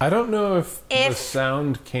conflict. I don't know if the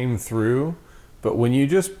sound came through, but when you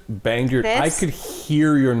just banged your... I This? could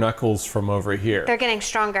hear your knuckles from over here. They're getting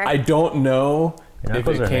stronger. I don't know Your if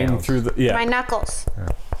knuckles it or came nails? through the... Yeah. My knuckles.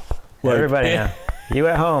 Like- Everybody now. You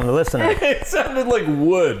at home, the listener. It sounded like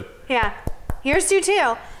wood. Yeah. Yours do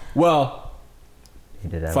too. Well, You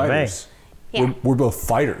did MMA. fighters. Yeah. We're both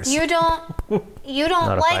fighters. You don't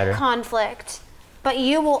Not a fighter. like conflict, but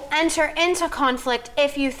you will enter into conflict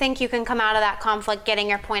if you think you can come out of that conflict getting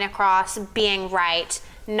your point across, being right,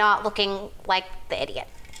 not looking like the idiot.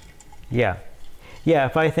 Yeah. Yeah,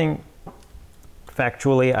 if I think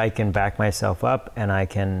factually I can back myself up and I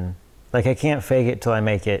can, like, I can't fake it till I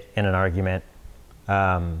make it in an argument.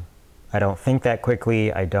 I don't think that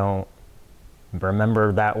quickly. I don't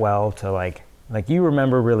remember that well to like you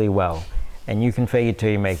remember really well, and you can fake it till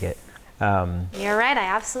you make it. You're right, I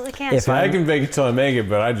absolutely can. If I can fake it till I make it,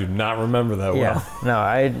 but I do not remember that Yeah. well. No,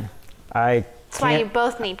 I That's why you can't,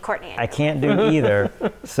 both need Courtney. I can't do either.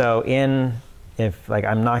 So if like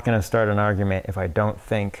I'm not going to start an argument if I don't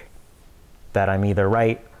think that I'm either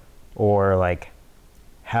right or like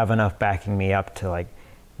have enough backing me up to like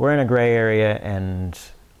we're in a gray area and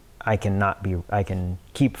I can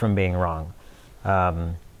keep from being wrong.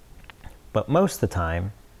 But most of the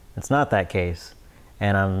time, it's not that case,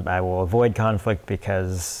 and I will avoid conflict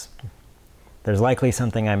because there's likely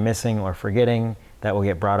something I'm missing or forgetting that will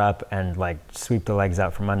get brought up and like sweep the legs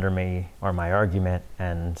out from under me or my argument,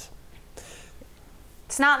 and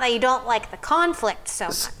It's not that you don't like the conflict so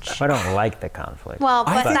much. I don't like the conflict. Well,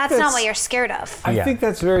 I but think that's not that's- what you're scared of. I Yeah. think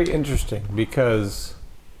that's very interesting because.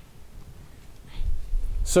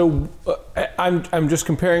 So I'm just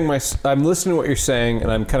comparing I'm listening to what you're saying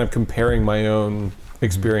and I'm kind of comparing my own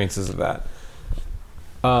experiences of that.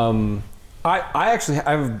 I actually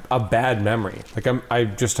have a bad memory. Like I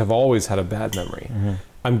just have always had a bad memory.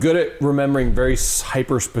 I'm good at remembering very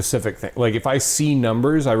hyper specific things. Like if I see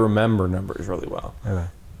numbers, I remember numbers really well. Okay.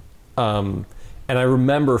 And I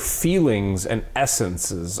remember feelings and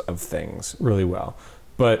essences of things really well.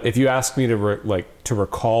 But if you ask me to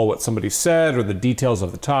recall what somebody said or the details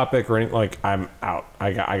of the topic or anything, like I'm out.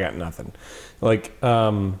 I got nothing. Like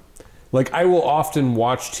I will often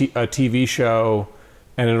watch a TV show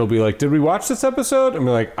and it'll be like, did we watch this episode? And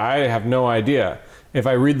be like, I have no idea. If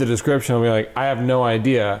I read the description, I'll be like, I have no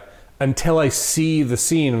idea until I see the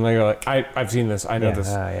scene and I go like, I've seen this. I know this.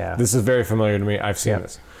 Yeah. This is very familiar to me. I've seen Yep.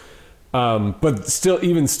 this. But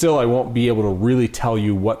still, I won't be able to really tell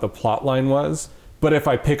you what the plot line was. But if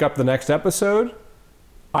I pick up the next episode,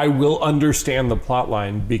 I will understand the plot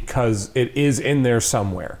line because it is in there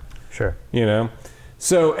somewhere. Sure. You know?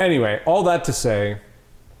 So anyway, all that to say,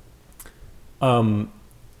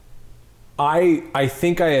 I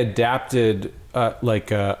think I adapted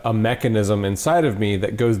a mechanism inside of me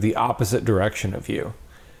that goes the opposite direction of you.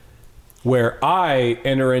 Where I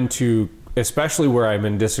enter into, especially where I'm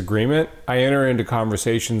in disagreement, I enter into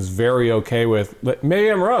conversations very okay with, maybe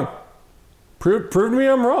I'm wrong. Prove to me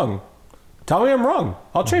I'm wrong. Tell me I'm wrong.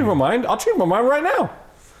 I'll change my mind. I'll change my mind right now.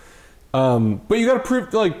 But you got to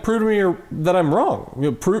prove to me that I'm wrong.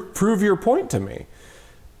 You know, prove your point to me.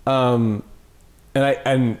 And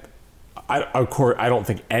of course, I don't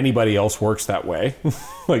think anybody else works that way.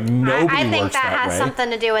 Like nobody I think works that has way.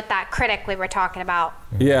 something to do with that critic we were talking about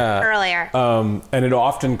Yeah. earlier. And it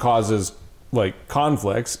often causes like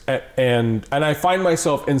conflicts, and I find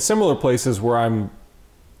myself in similar places where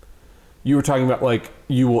you were talking about like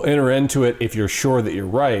you will enter into it if you're sure that you're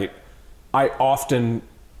right. I often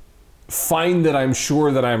find that I'm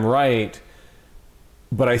sure that I'm right,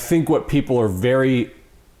 but I think what people are very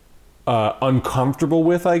uncomfortable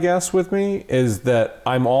with, I guess, with me is that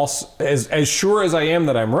I'm also as sure as I am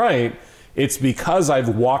that I'm right. It's because I've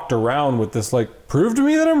walked around with this like, prove to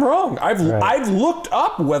me that I'm wrong. I've looked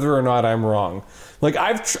up whether or not I'm wrong. Like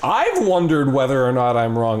I've wondered whether or not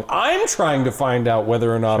I'm wrong. I'm trying to find out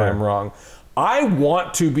whether or not I'm wrong. I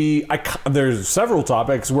want to be. There's several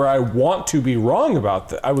topics where I want to be wrong about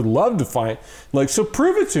that. I would love to find so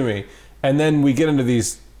prove it to me. And then we get into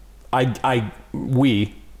these.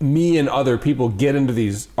 Me and other people get into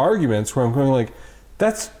these arguments where I'm going like,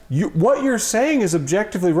 that's you. What you're saying is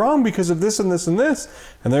objectively wrong because of this and this and this.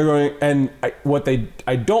 And they're going, and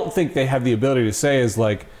I don't think they have the ability to say is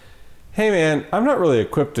like, hey man, I'm not really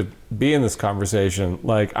equipped to be in this conversation.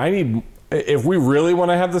 Like if we really want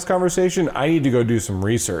to have this conversation, I need to go do some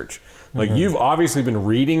research. Like you've obviously been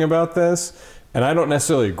reading about this and I don't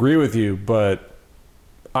necessarily agree with you, but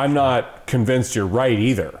I'm not convinced you're right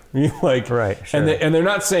either. Like, Right, sure. And they're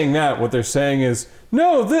not saying that. What they're saying is,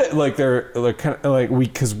 no, like they're like kind of like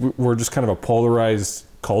because we're just kind of a polarized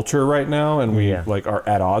culture right now, and we like are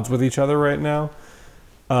at odds with each other right now.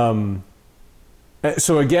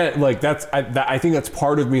 So again, like I think that's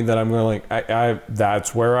part of me that I'm going like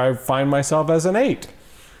that's where I find myself as an 8.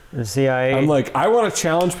 See, I'm like, I want to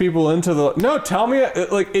challenge people into tell me,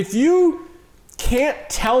 like, if you can't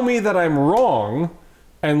tell me that I'm wrong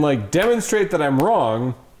and like demonstrate that I'm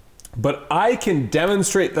wrong, but I can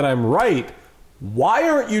demonstrate that I'm right, why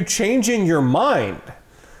aren't you changing your mind?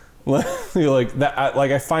 Like that,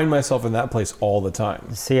 like I find myself in that place all the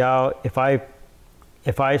time. See how if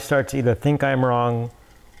I start to either think I'm wrong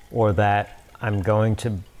or that I'm going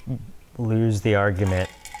to lose the argument,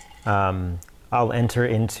 I'll enter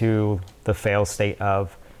into the fail state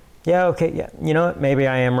of, you know what, maybe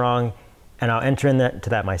I am wrong, and I'll enter into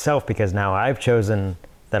that myself because now I've chosen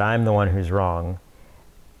that I'm the one who's wrong,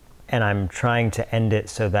 and I'm trying to end it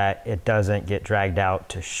so that it doesn't get dragged out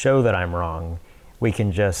to show that I'm wrong. We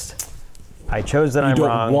can just, I chose that I'm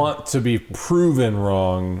wrong. You don't want to be proven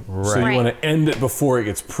wrong, so you want to end it before it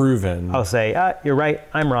gets proven. I'll say, you're right,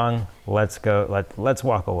 I'm wrong. Let's go. Let's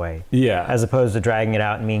walk away. Yeah. As opposed to dragging it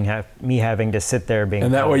out and me having to sit there being.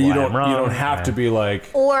 And that way you don't have to be like.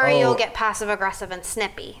 Or you'll get passive aggressive and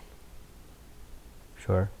snippy.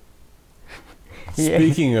 Sure.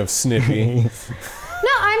 Speaking of snippy. No,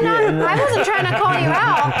 I'm not. I wasn't trying to call you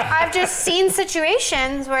out. I've just seen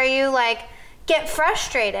situations where you like get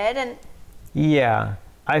frustrated and. Yeah,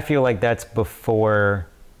 I feel like that's before.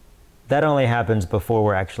 That only happens before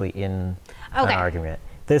we're actually in an argument.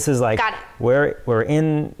 This is like we're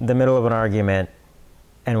in the middle of an argument,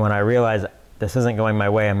 and when I realize this isn't going my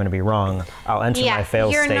way, I'm going to be wrong. I'll enter my fail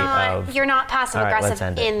state of. You're not passive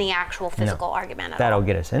aggressive in the actual physical argument at all. That'll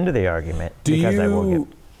get us into the argument.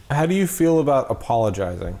 How do you feel about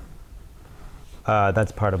apologizing?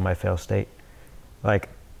 That's part of my fail state. Like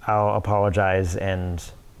I'll apologize and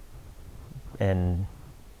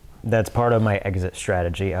that's part of my exit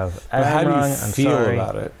strategy of. How do you feel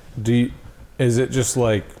about it? Is it just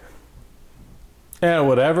like,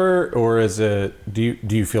 whatever, or is it? Do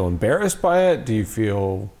you feel embarrassed by it? Do you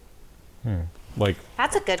feel like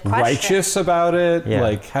that's a good question. Righteous about it? Yeah.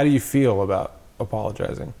 Like, how do you feel about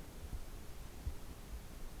apologizing?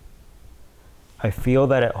 I feel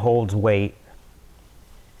that it holds weight,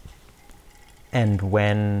 and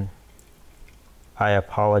when I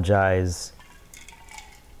apologize,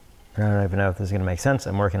 I don't even know if this is going to make sense.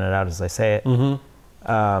 I'm working it out as I say it.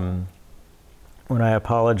 Mm-hmm. When I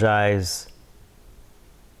apologize,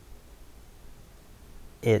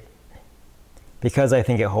 because I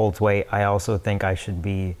think it holds weight, I also think I should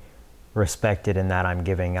be respected in that I'm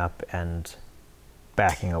giving up and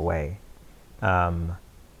backing away.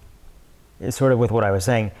 It's sort of with what I was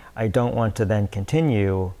saying, I don't want to then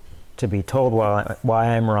continue to be told why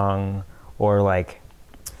I'm wrong, or like,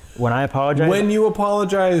 when I apologize. When you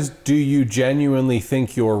apologize, do you genuinely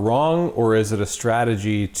think you're wrong, or is it a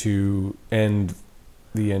strategy to end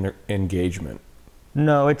the engagement?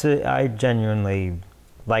 No, I genuinely,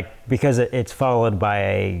 like, because it's followed by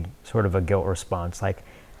a sort of a guilt response. Like,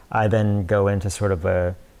 I then go into sort of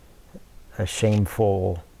a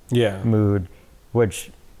shameful mood,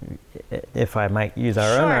 which, if I might use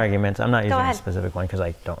our own arguments, I'm not using a specific one because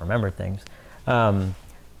I don't remember things.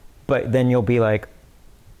 But then you'll be like,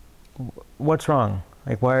 what's wrong?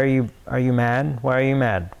 Like, are you mad? Why are you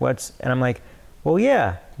mad? And I'm like, well,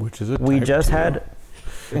 yeah. Which is a we just had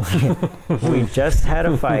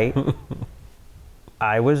a fight.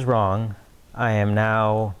 I was wrong. I am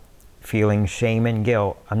now feeling shame and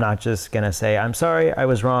guilt. I'm not just going to say, I'm sorry, I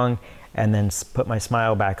was wrong, and then put my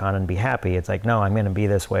smile back on and be happy. It's like, no, I'm going to be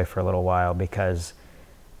this way for a little while because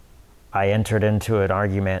I entered into an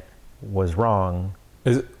argument, was wrong,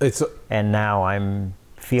 and now I'm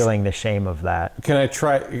feeling the shame of that. Can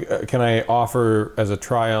I offer as a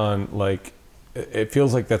try on, like, it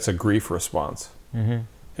feels like that's a grief response. Mm-hmm.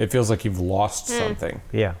 It feels like you've lost something.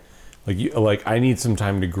 Yeah. Like I need some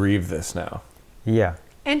time to grieve this now. Yeah.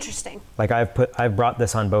 Interesting. Like I've brought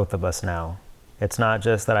this on both of us now. It's not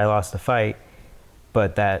just that I lost a fight,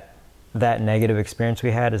 but that negative experience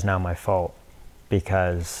we had is now my fault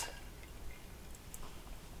because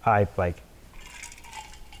I'm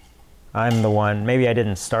the one, maybe I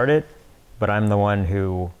didn't start it, but I'm the one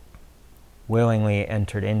who willingly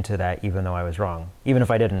entered into that even though I was wrong, even if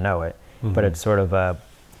I didn't know it. Mm-hmm. But it's sort of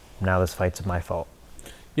now this fight's my fault.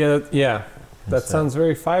 Yeah. That sounds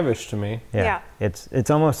very Five-ish to me. Yeah. It's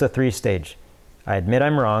almost a 3-stage. I admit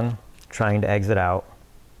I'm wrong, trying to exit out.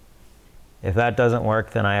 If that doesn't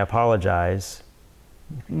work, then I apologize,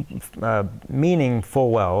 meaning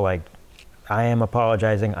full well, like, I am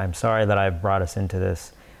apologizing, I'm sorry that I brought us into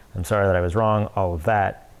this, I'm sorry that I was wrong, all of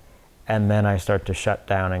that. And then I start to shut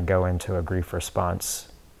down and go into a grief response.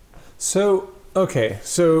 So, okay,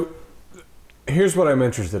 so here's what I'm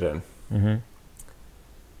interested in. Mm-hmm.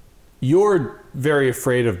 You're very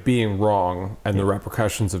afraid of being wrong and the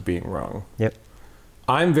repercussions of being wrong. Yep.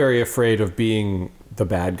 I'm very afraid of being the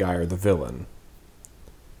bad guy or the villain.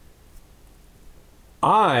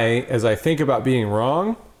 As I think about being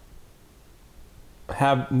wrong,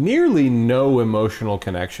 have nearly no emotional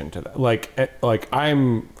connection to that. Like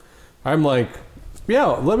I'm like,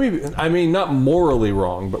 yeah, I mean, not morally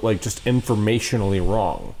wrong, but like just informationally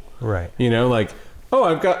wrong. Right. You know, like,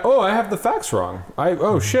 I have the facts wrong.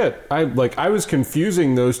 Shit. I was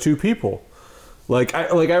confusing those two people. I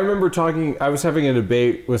remember I was having a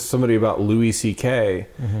debate with somebody about Louis C.K.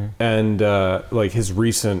 And like his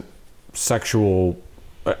recent sexual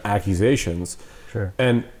accusations. Sure.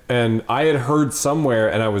 And I had heard somewhere,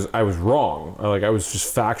 and I was wrong. I was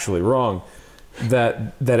just factually wrong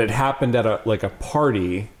that it happened at a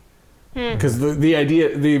party. Because the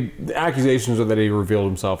accusations are that he revealed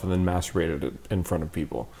himself and then masturbated in front of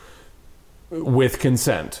people with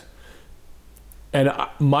consent. And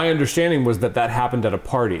my understanding was that happened at a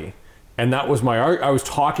party. And that was I was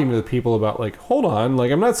talking to the people about, like, hold on,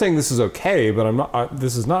 like, I'm not saying this is okay, but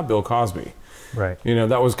this is not Bill Cosby. Right. You know,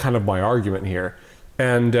 that was kind of my argument here.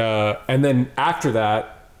 And then after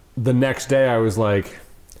that, the next day I was like,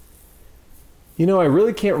 you know, I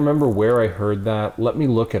really can't remember where I heard that. Let me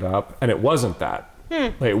look it up. And it wasn't that.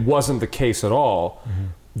 Like, it wasn't the case at all. Mm-hmm.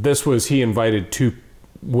 This was, he invited two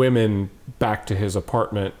women back to his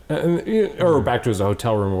apartment or back to his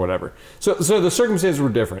hotel room or whatever. So the circumstances were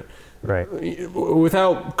different. Right.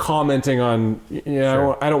 Without commenting on,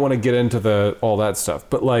 Sure. I don't want to get into all that stuff.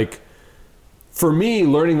 But like, for me,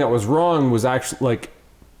 learning that was wrong was actually like,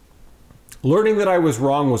 learning that I was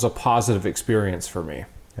wrong was a positive experience for me.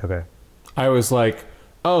 Okay. I was like,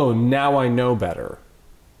 oh, now I know better.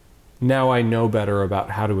 Now I know better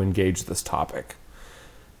about how to engage this topic.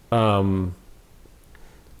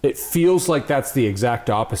 It feels like that's the exact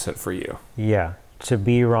opposite for you. Yeah. To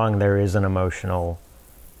be wrong, there is an emotional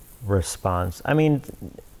response. I mean,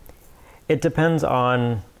 it depends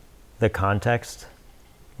on the context.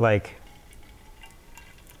 Like,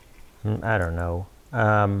 I don't know.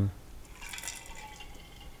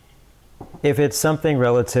 If it's something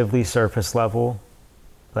relatively surface level,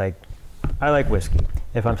 like, I like whiskey.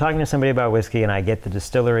 If I'm talking to somebody about whiskey and I get the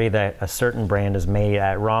distillery that a certain brand is made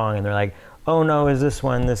at wrong, and they're like, oh no, is this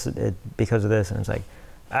one because of this? And it's like,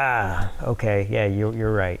 okay, yeah,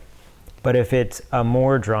 you're right. But if it's a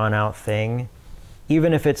more drawn out thing,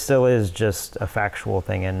 even if it still is just a factual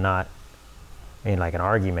thing and not like an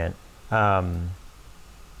argument, I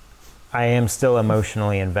am still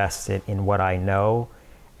emotionally invested in what I know,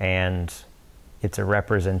 and it's a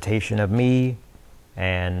representation of me,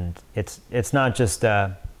 and it's not just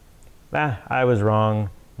I was wrong,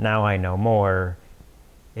 now I know more.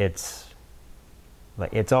 It's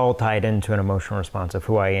like, it's all tied into an emotional response of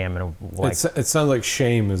who I am, and like, it sounds like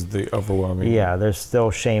shame is the overwhelming. Yeah, there's still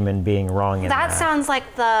shame in being wrong in that. That sounds like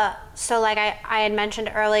I had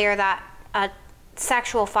mentioned earlier that a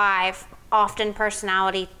sexual 5, often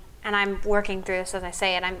personality, and I'm working through this as I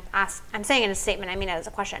say it. I'm saying it as a statement. I mean it as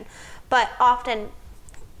a question, but often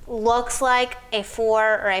looks like a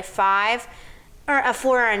 4 or a 5, or a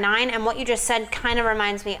 4 or a 9. And what you just said kind of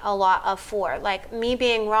reminds me a lot of 4. Like, me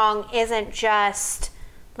being wrong isn't just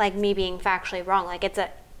like me being factually wrong. Like, it's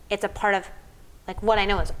a part of, like, what I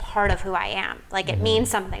know is a part of who I am. Like, it means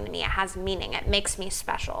something to me. It has meaning. It makes me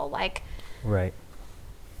special. Like, right.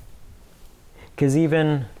 Because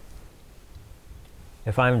even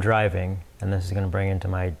if I'm driving, and this is going to bring into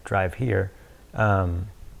my drive here,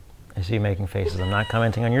 I see you making faces. I'm not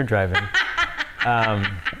commenting on your driving.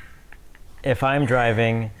 If I'm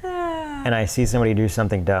driving and I see somebody do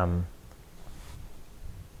something dumb,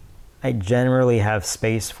 I generally have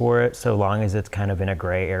space for it, so long as it's kind of in a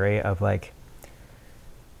gray area of like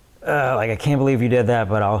I can't believe you did that,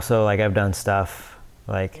 but also, like, I've done stuff.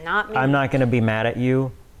 Like, not me. I'm not going to be mad at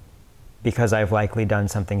you because I've likely done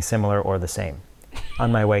something similar or the same.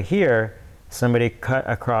 On my way here, somebody cut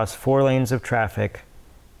across 4 lanes of traffic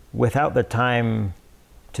without the time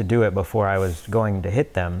to do it before I was going to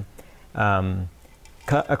hit them.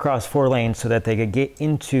 Cut across 4 lanes so that they could get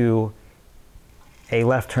into a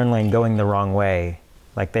left turn lane going the wrong way.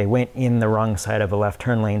 Like, they went in the wrong side of a left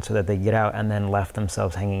turn lane so that they get out, and then left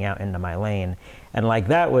themselves hanging out into my lane. And like,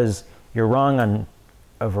 that was, you're wrong on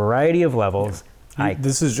a variety of levels.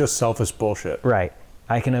 This is just selfish bullshit. Right.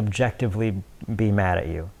 I can objectively be mad at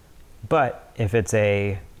you. But if it's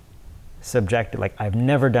a subjective, like I've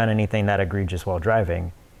never done anything that egregious while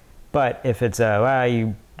driving, but if it's a,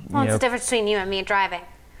 well, it's the difference between you and me driving.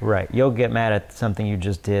 Right, you'll get mad at something you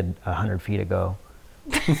just did 100 feet ago.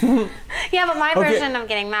 Yeah, but my version of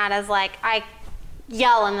getting mad is like I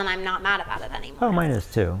yell and then I'm not mad about it anymore. Oh, mine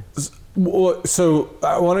is too. Well, so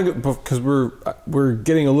I want to, because we're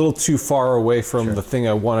getting a little too far away from the thing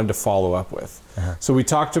I wanted to follow up with. So we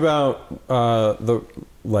talked about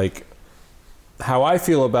how I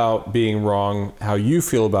feel about being wrong, how you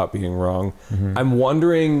feel about being wrong. I'm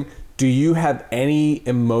wondering, do you have any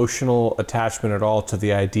emotional attachment at all to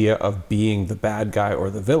the idea of being the bad guy or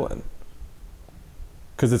the villain?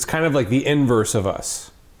 Because it's kind of like the inverse of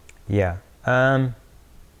us. Yeah.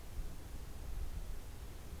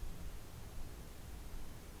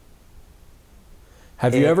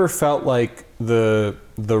 Have you ever felt like the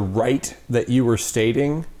right that you were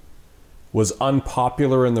stating was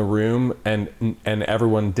unpopular in the room and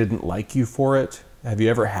everyone didn't like you for it? Have you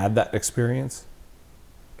ever had that experience?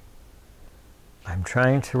 I'm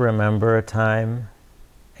trying to remember a time.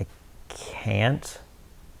 I can't.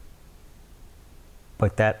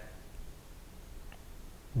 But that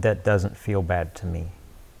doesn't feel bad to me.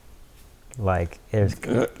 Like there's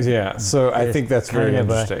yeah. So I think that's very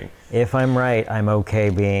interesting. If I'm right, I'm okay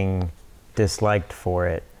being disliked for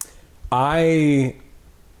it. I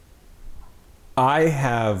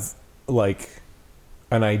have like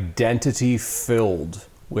an identity filled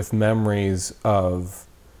with memories of,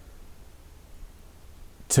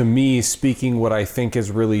 to me, speaking what I think is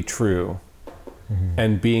really true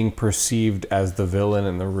and being perceived as the villain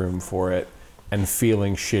in the room for it and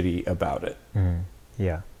feeling shitty about it.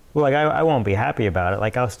 Yeah. Well, like I won't be happy about it.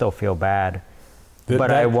 Like I'll still feel bad,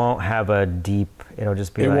 but I won't have a deep. It'll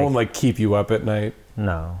just be. It won't like keep you up at night.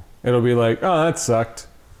 No. It'll be like, oh, that sucked.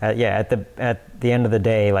 At the end of the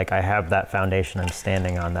day, like I have that foundation I'm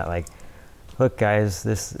standing on. That like, look, guys,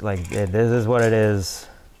 this is what it is.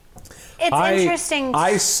 It's interesting.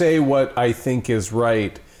 I say what I think is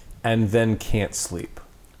right, and then can't sleep.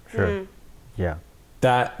 Sure. Yeah.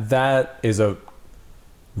 That is a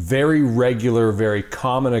very regular, very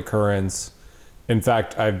common occurrence. In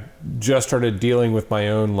fact, I've just started dealing with my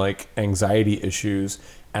own like anxiety issues,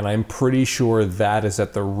 and I'm pretty sure that is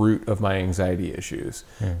at the root of my anxiety issues.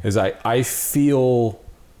 Is I feel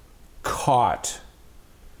caught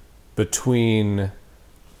between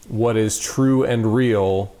what is true and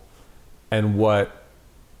real and what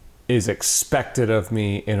is expected of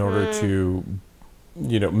me in order to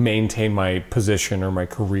maintain my position or my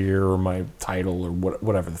career or my title or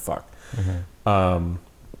whatever the fuck. And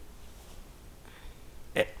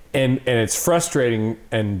it's frustrating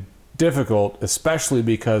and difficult, especially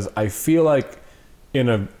because I feel like in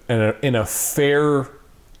a fair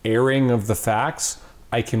airing of the facts,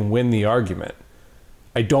 I can win the argument.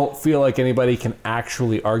 I don't feel like anybody can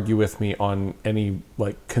actually argue with me on any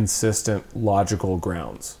like consistent logical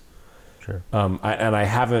grounds. Sure. I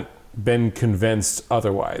haven't been convinced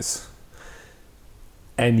otherwise.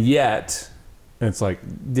 And yet, it's like,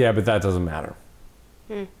 yeah, but that doesn't matter.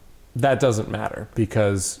 That doesn't matter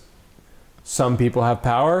because some people have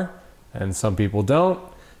power and some people don't.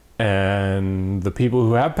 And the people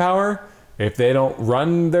who have power, if they don't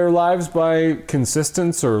run their lives by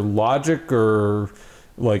consistency or logic or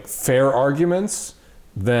like fair arguments,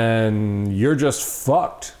 then you're just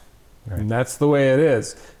fucked. Right. And that's the way it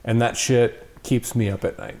is. And that shit keeps me up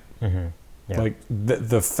at night. Yeah. Like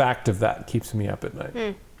the fact of that keeps me up at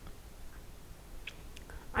night.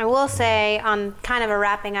 I will say on kind of a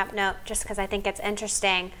wrapping up note, just because I think it's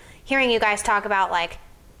interesting, hearing you guys talk about like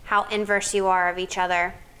how inverse you are of each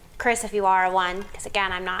other. Chris, if you are a 1, because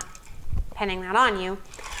again, I'm not pinning that on you.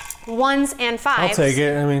 1s and 5s. I'll take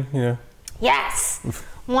it. I mean, Yes.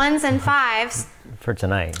 1s and 5s. For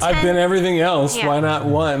tonight. I've been everything else. Yeah. Why not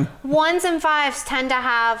 1? 1s and 5s tend to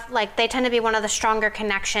have, they tend to be one of the stronger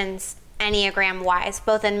connections Enneagram-wise,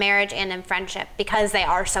 both in marriage and in friendship, because they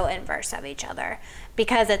are so inverse of each other.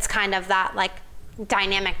 Because it's kind of that,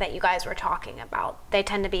 dynamic that you guys were talking about. They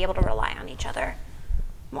tend to be able to rely on each other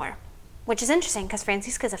more, which is interesting because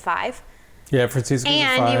Francisca's a 5. Yeah, Francisca's a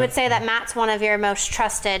 5. And you would say that Matt's one of your most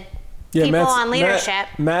trusted people on leadership.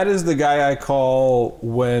 Matt is the guy I call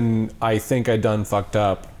when I think I done fucked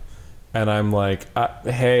up, and I'm like,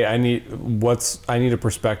 hey, I need a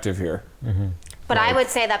perspective here. But I would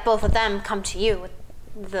say that both of them come to you with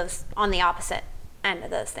those on the opposite end of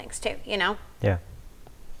those things too. Yeah.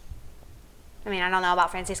 I mean, I don't know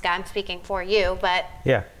about Francisca. I'm speaking for you, but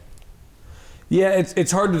yeah.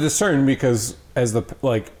 It's hard to discern because as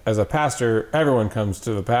a pastor, everyone comes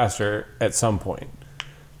to the pastor at some point.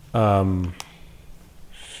 Sure.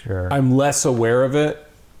 I'm less aware of it.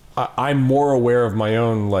 I'm more aware of my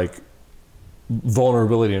own like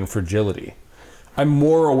vulnerability and fragility. I'm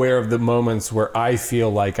more aware of the moments where I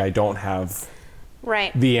feel like I don't have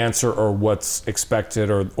Right. the answer or what's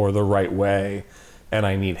expected or the right way, and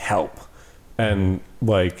I need help. And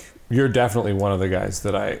like, you're definitely one of the guys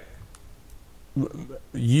that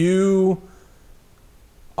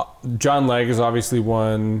John Legg is obviously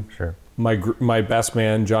one. Sure. My best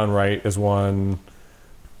man, John Wright, is one.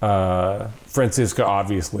 Francisca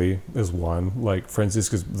obviously is one. Like,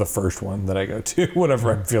 Francisca's the first one that I go to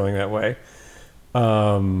whenever I'm feeling that way.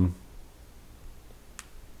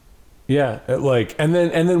 Yeah, like, and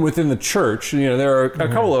then within the church, you know, there are a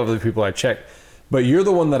couple of other people I check, but you're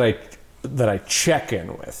the one that I check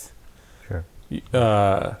in with. Sure.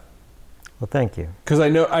 Well, thank you. Because I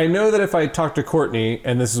know that if I talk to Courtney,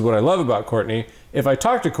 and this is what I love about Courtney, if I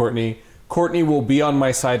talk to Courtney will be on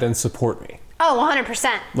my side and support me. Oh,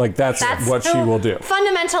 100%. Like, that's what she will do.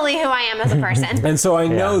 Fundamentally who I am as a person. And so I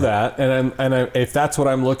know that, and if that's what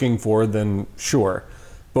I'm looking for, then sure.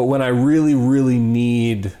 But when I really, really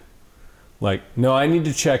need, like, no, I need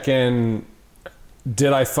to check in.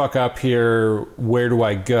 Did I fuck up here? Where do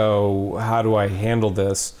I go? How do I handle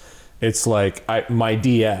this? It's like my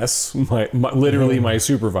DS, literally my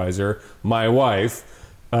supervisor, my wife,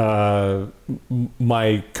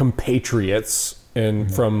 my compatriots,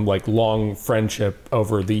 and from like long friendship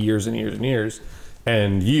over the years and years and years,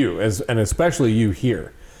 and you, and especially you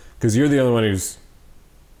here, because you're the only one who's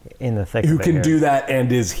in the thick who of it can here. do that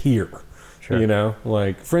and is here. Sure. You know,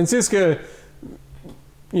 like Francisca,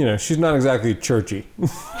 you know, she's not exactly churchy.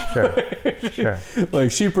 Sure. Sure.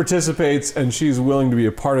 Like, she participates and she's willing to be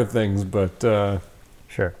a part of things, but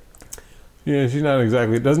Sure. yeah, she's not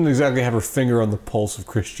exactly, doesn't exactly have her finger on the pulse of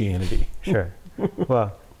Christianity. Sure.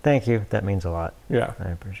 Well, thank you. That means a lot. Yeah, I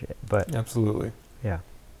appreciate it. But absolutely. yeah.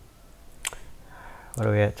 What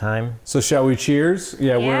are we at time? So shall we cheers?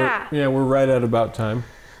 Yeah. We're right at about time.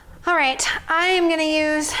 All right, I am going to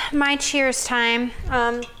use my cheers time.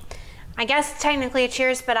 I guess technically a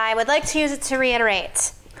cheers, but I would like to use it to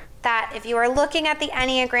reiterate that if you are looking at the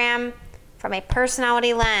Enneagram from a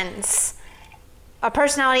personality lens, a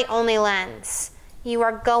personality-only lens, you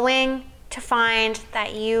are going to find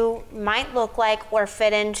that you might look like or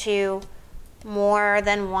fit into more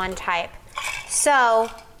than one type.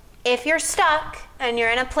 So if you're stuck and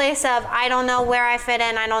you're in a place of, I don't know where I fit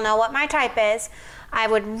in, I don't know what my type is, I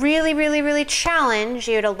would really, really, really challenge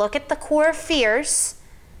you to look at the core fears,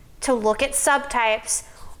 to look at subtypes,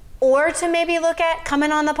 or to maybe look at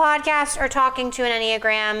coming on the podcast or talking to an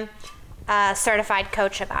Enneagram certified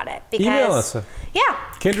coach about it. Because, Email us. Yeah.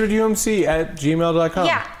 KindredUMC@gmail.com.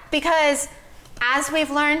 Yeah, because as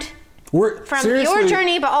we've learned from seriously, your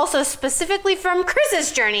journey, but also specifically from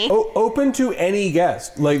Chris's journey. Open to any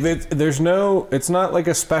guest. Like, there's no, it's not like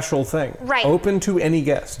a special thing. Right. Open to any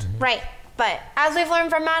guest. Right. But as we've learned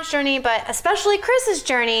from Matt's journey, but especially Chris's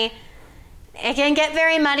journey, it can get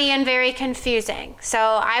very muddy and very confusing. So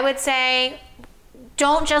I would say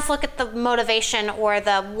don't just look at the motivation or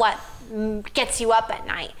the what gets you up at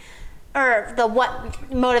night or the what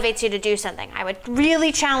motivates you to do something. I would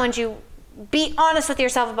really challenge you, be honest with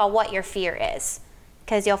yourself about what your fear is,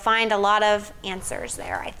 because you'll find a lot of answers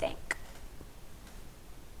there, I think.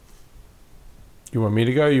 You want me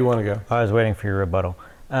to go or you want to go? I was waiting for your rebuttal.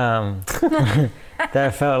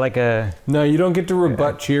 That felt like a... No, you don't get to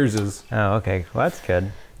rebut cheerses. Oh, okay. Well, that's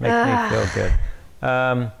good. Makes me feel good.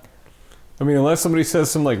 I mean, unless somebody says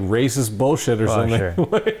some like racist bullshit or something. Sure.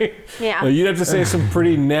 Yeah. You'd have to say some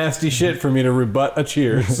pretty nasty shit for me to rebut a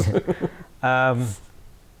cheers. I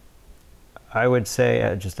would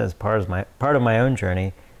say, just as part of my own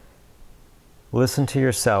journey, listen to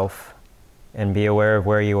yourself and be aware of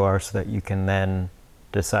where you are so that you can then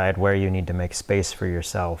decide where you need to make space for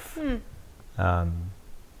yourself. And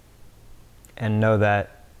know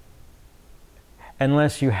that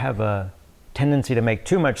unless you have a tendency to make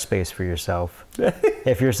too much space for yourself,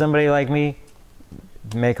 if you're somebody like me,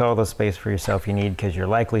 make all the space for yourself you need, because you're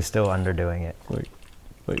likely still underdoing it.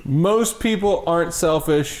 Like most people aren't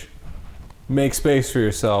selfish. Make space for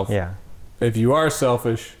yourself. Yeah. If you are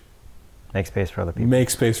selfish, make space for other people. Make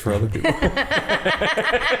space for other people.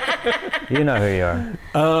 You know who you are.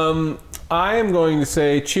 I am going to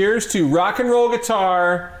say cheers to rock and roll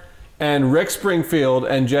guitar and Rick Springfield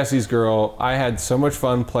and Jesse's Girl. I had so much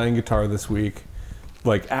fun playing guitar this week.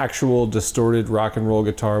 Like actual distorted rock and roll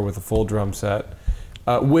guitar with a full drum set,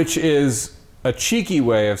 which is a cheeky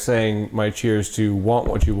way of saying my cheers to want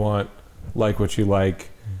what you want, like what you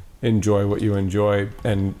like, enjoy what you enjoy,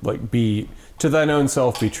 and like be to thine own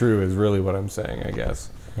self be true is really what I'm saying, I guess.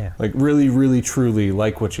 Yeah. Like really, really, truly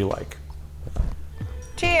like what you like.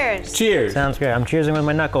 Cheers. Cheers. Sounds great. I'm cheersing with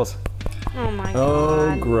my knuckles. Oh my Oh,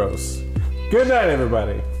 god. gross. Good night,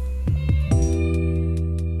 everybody.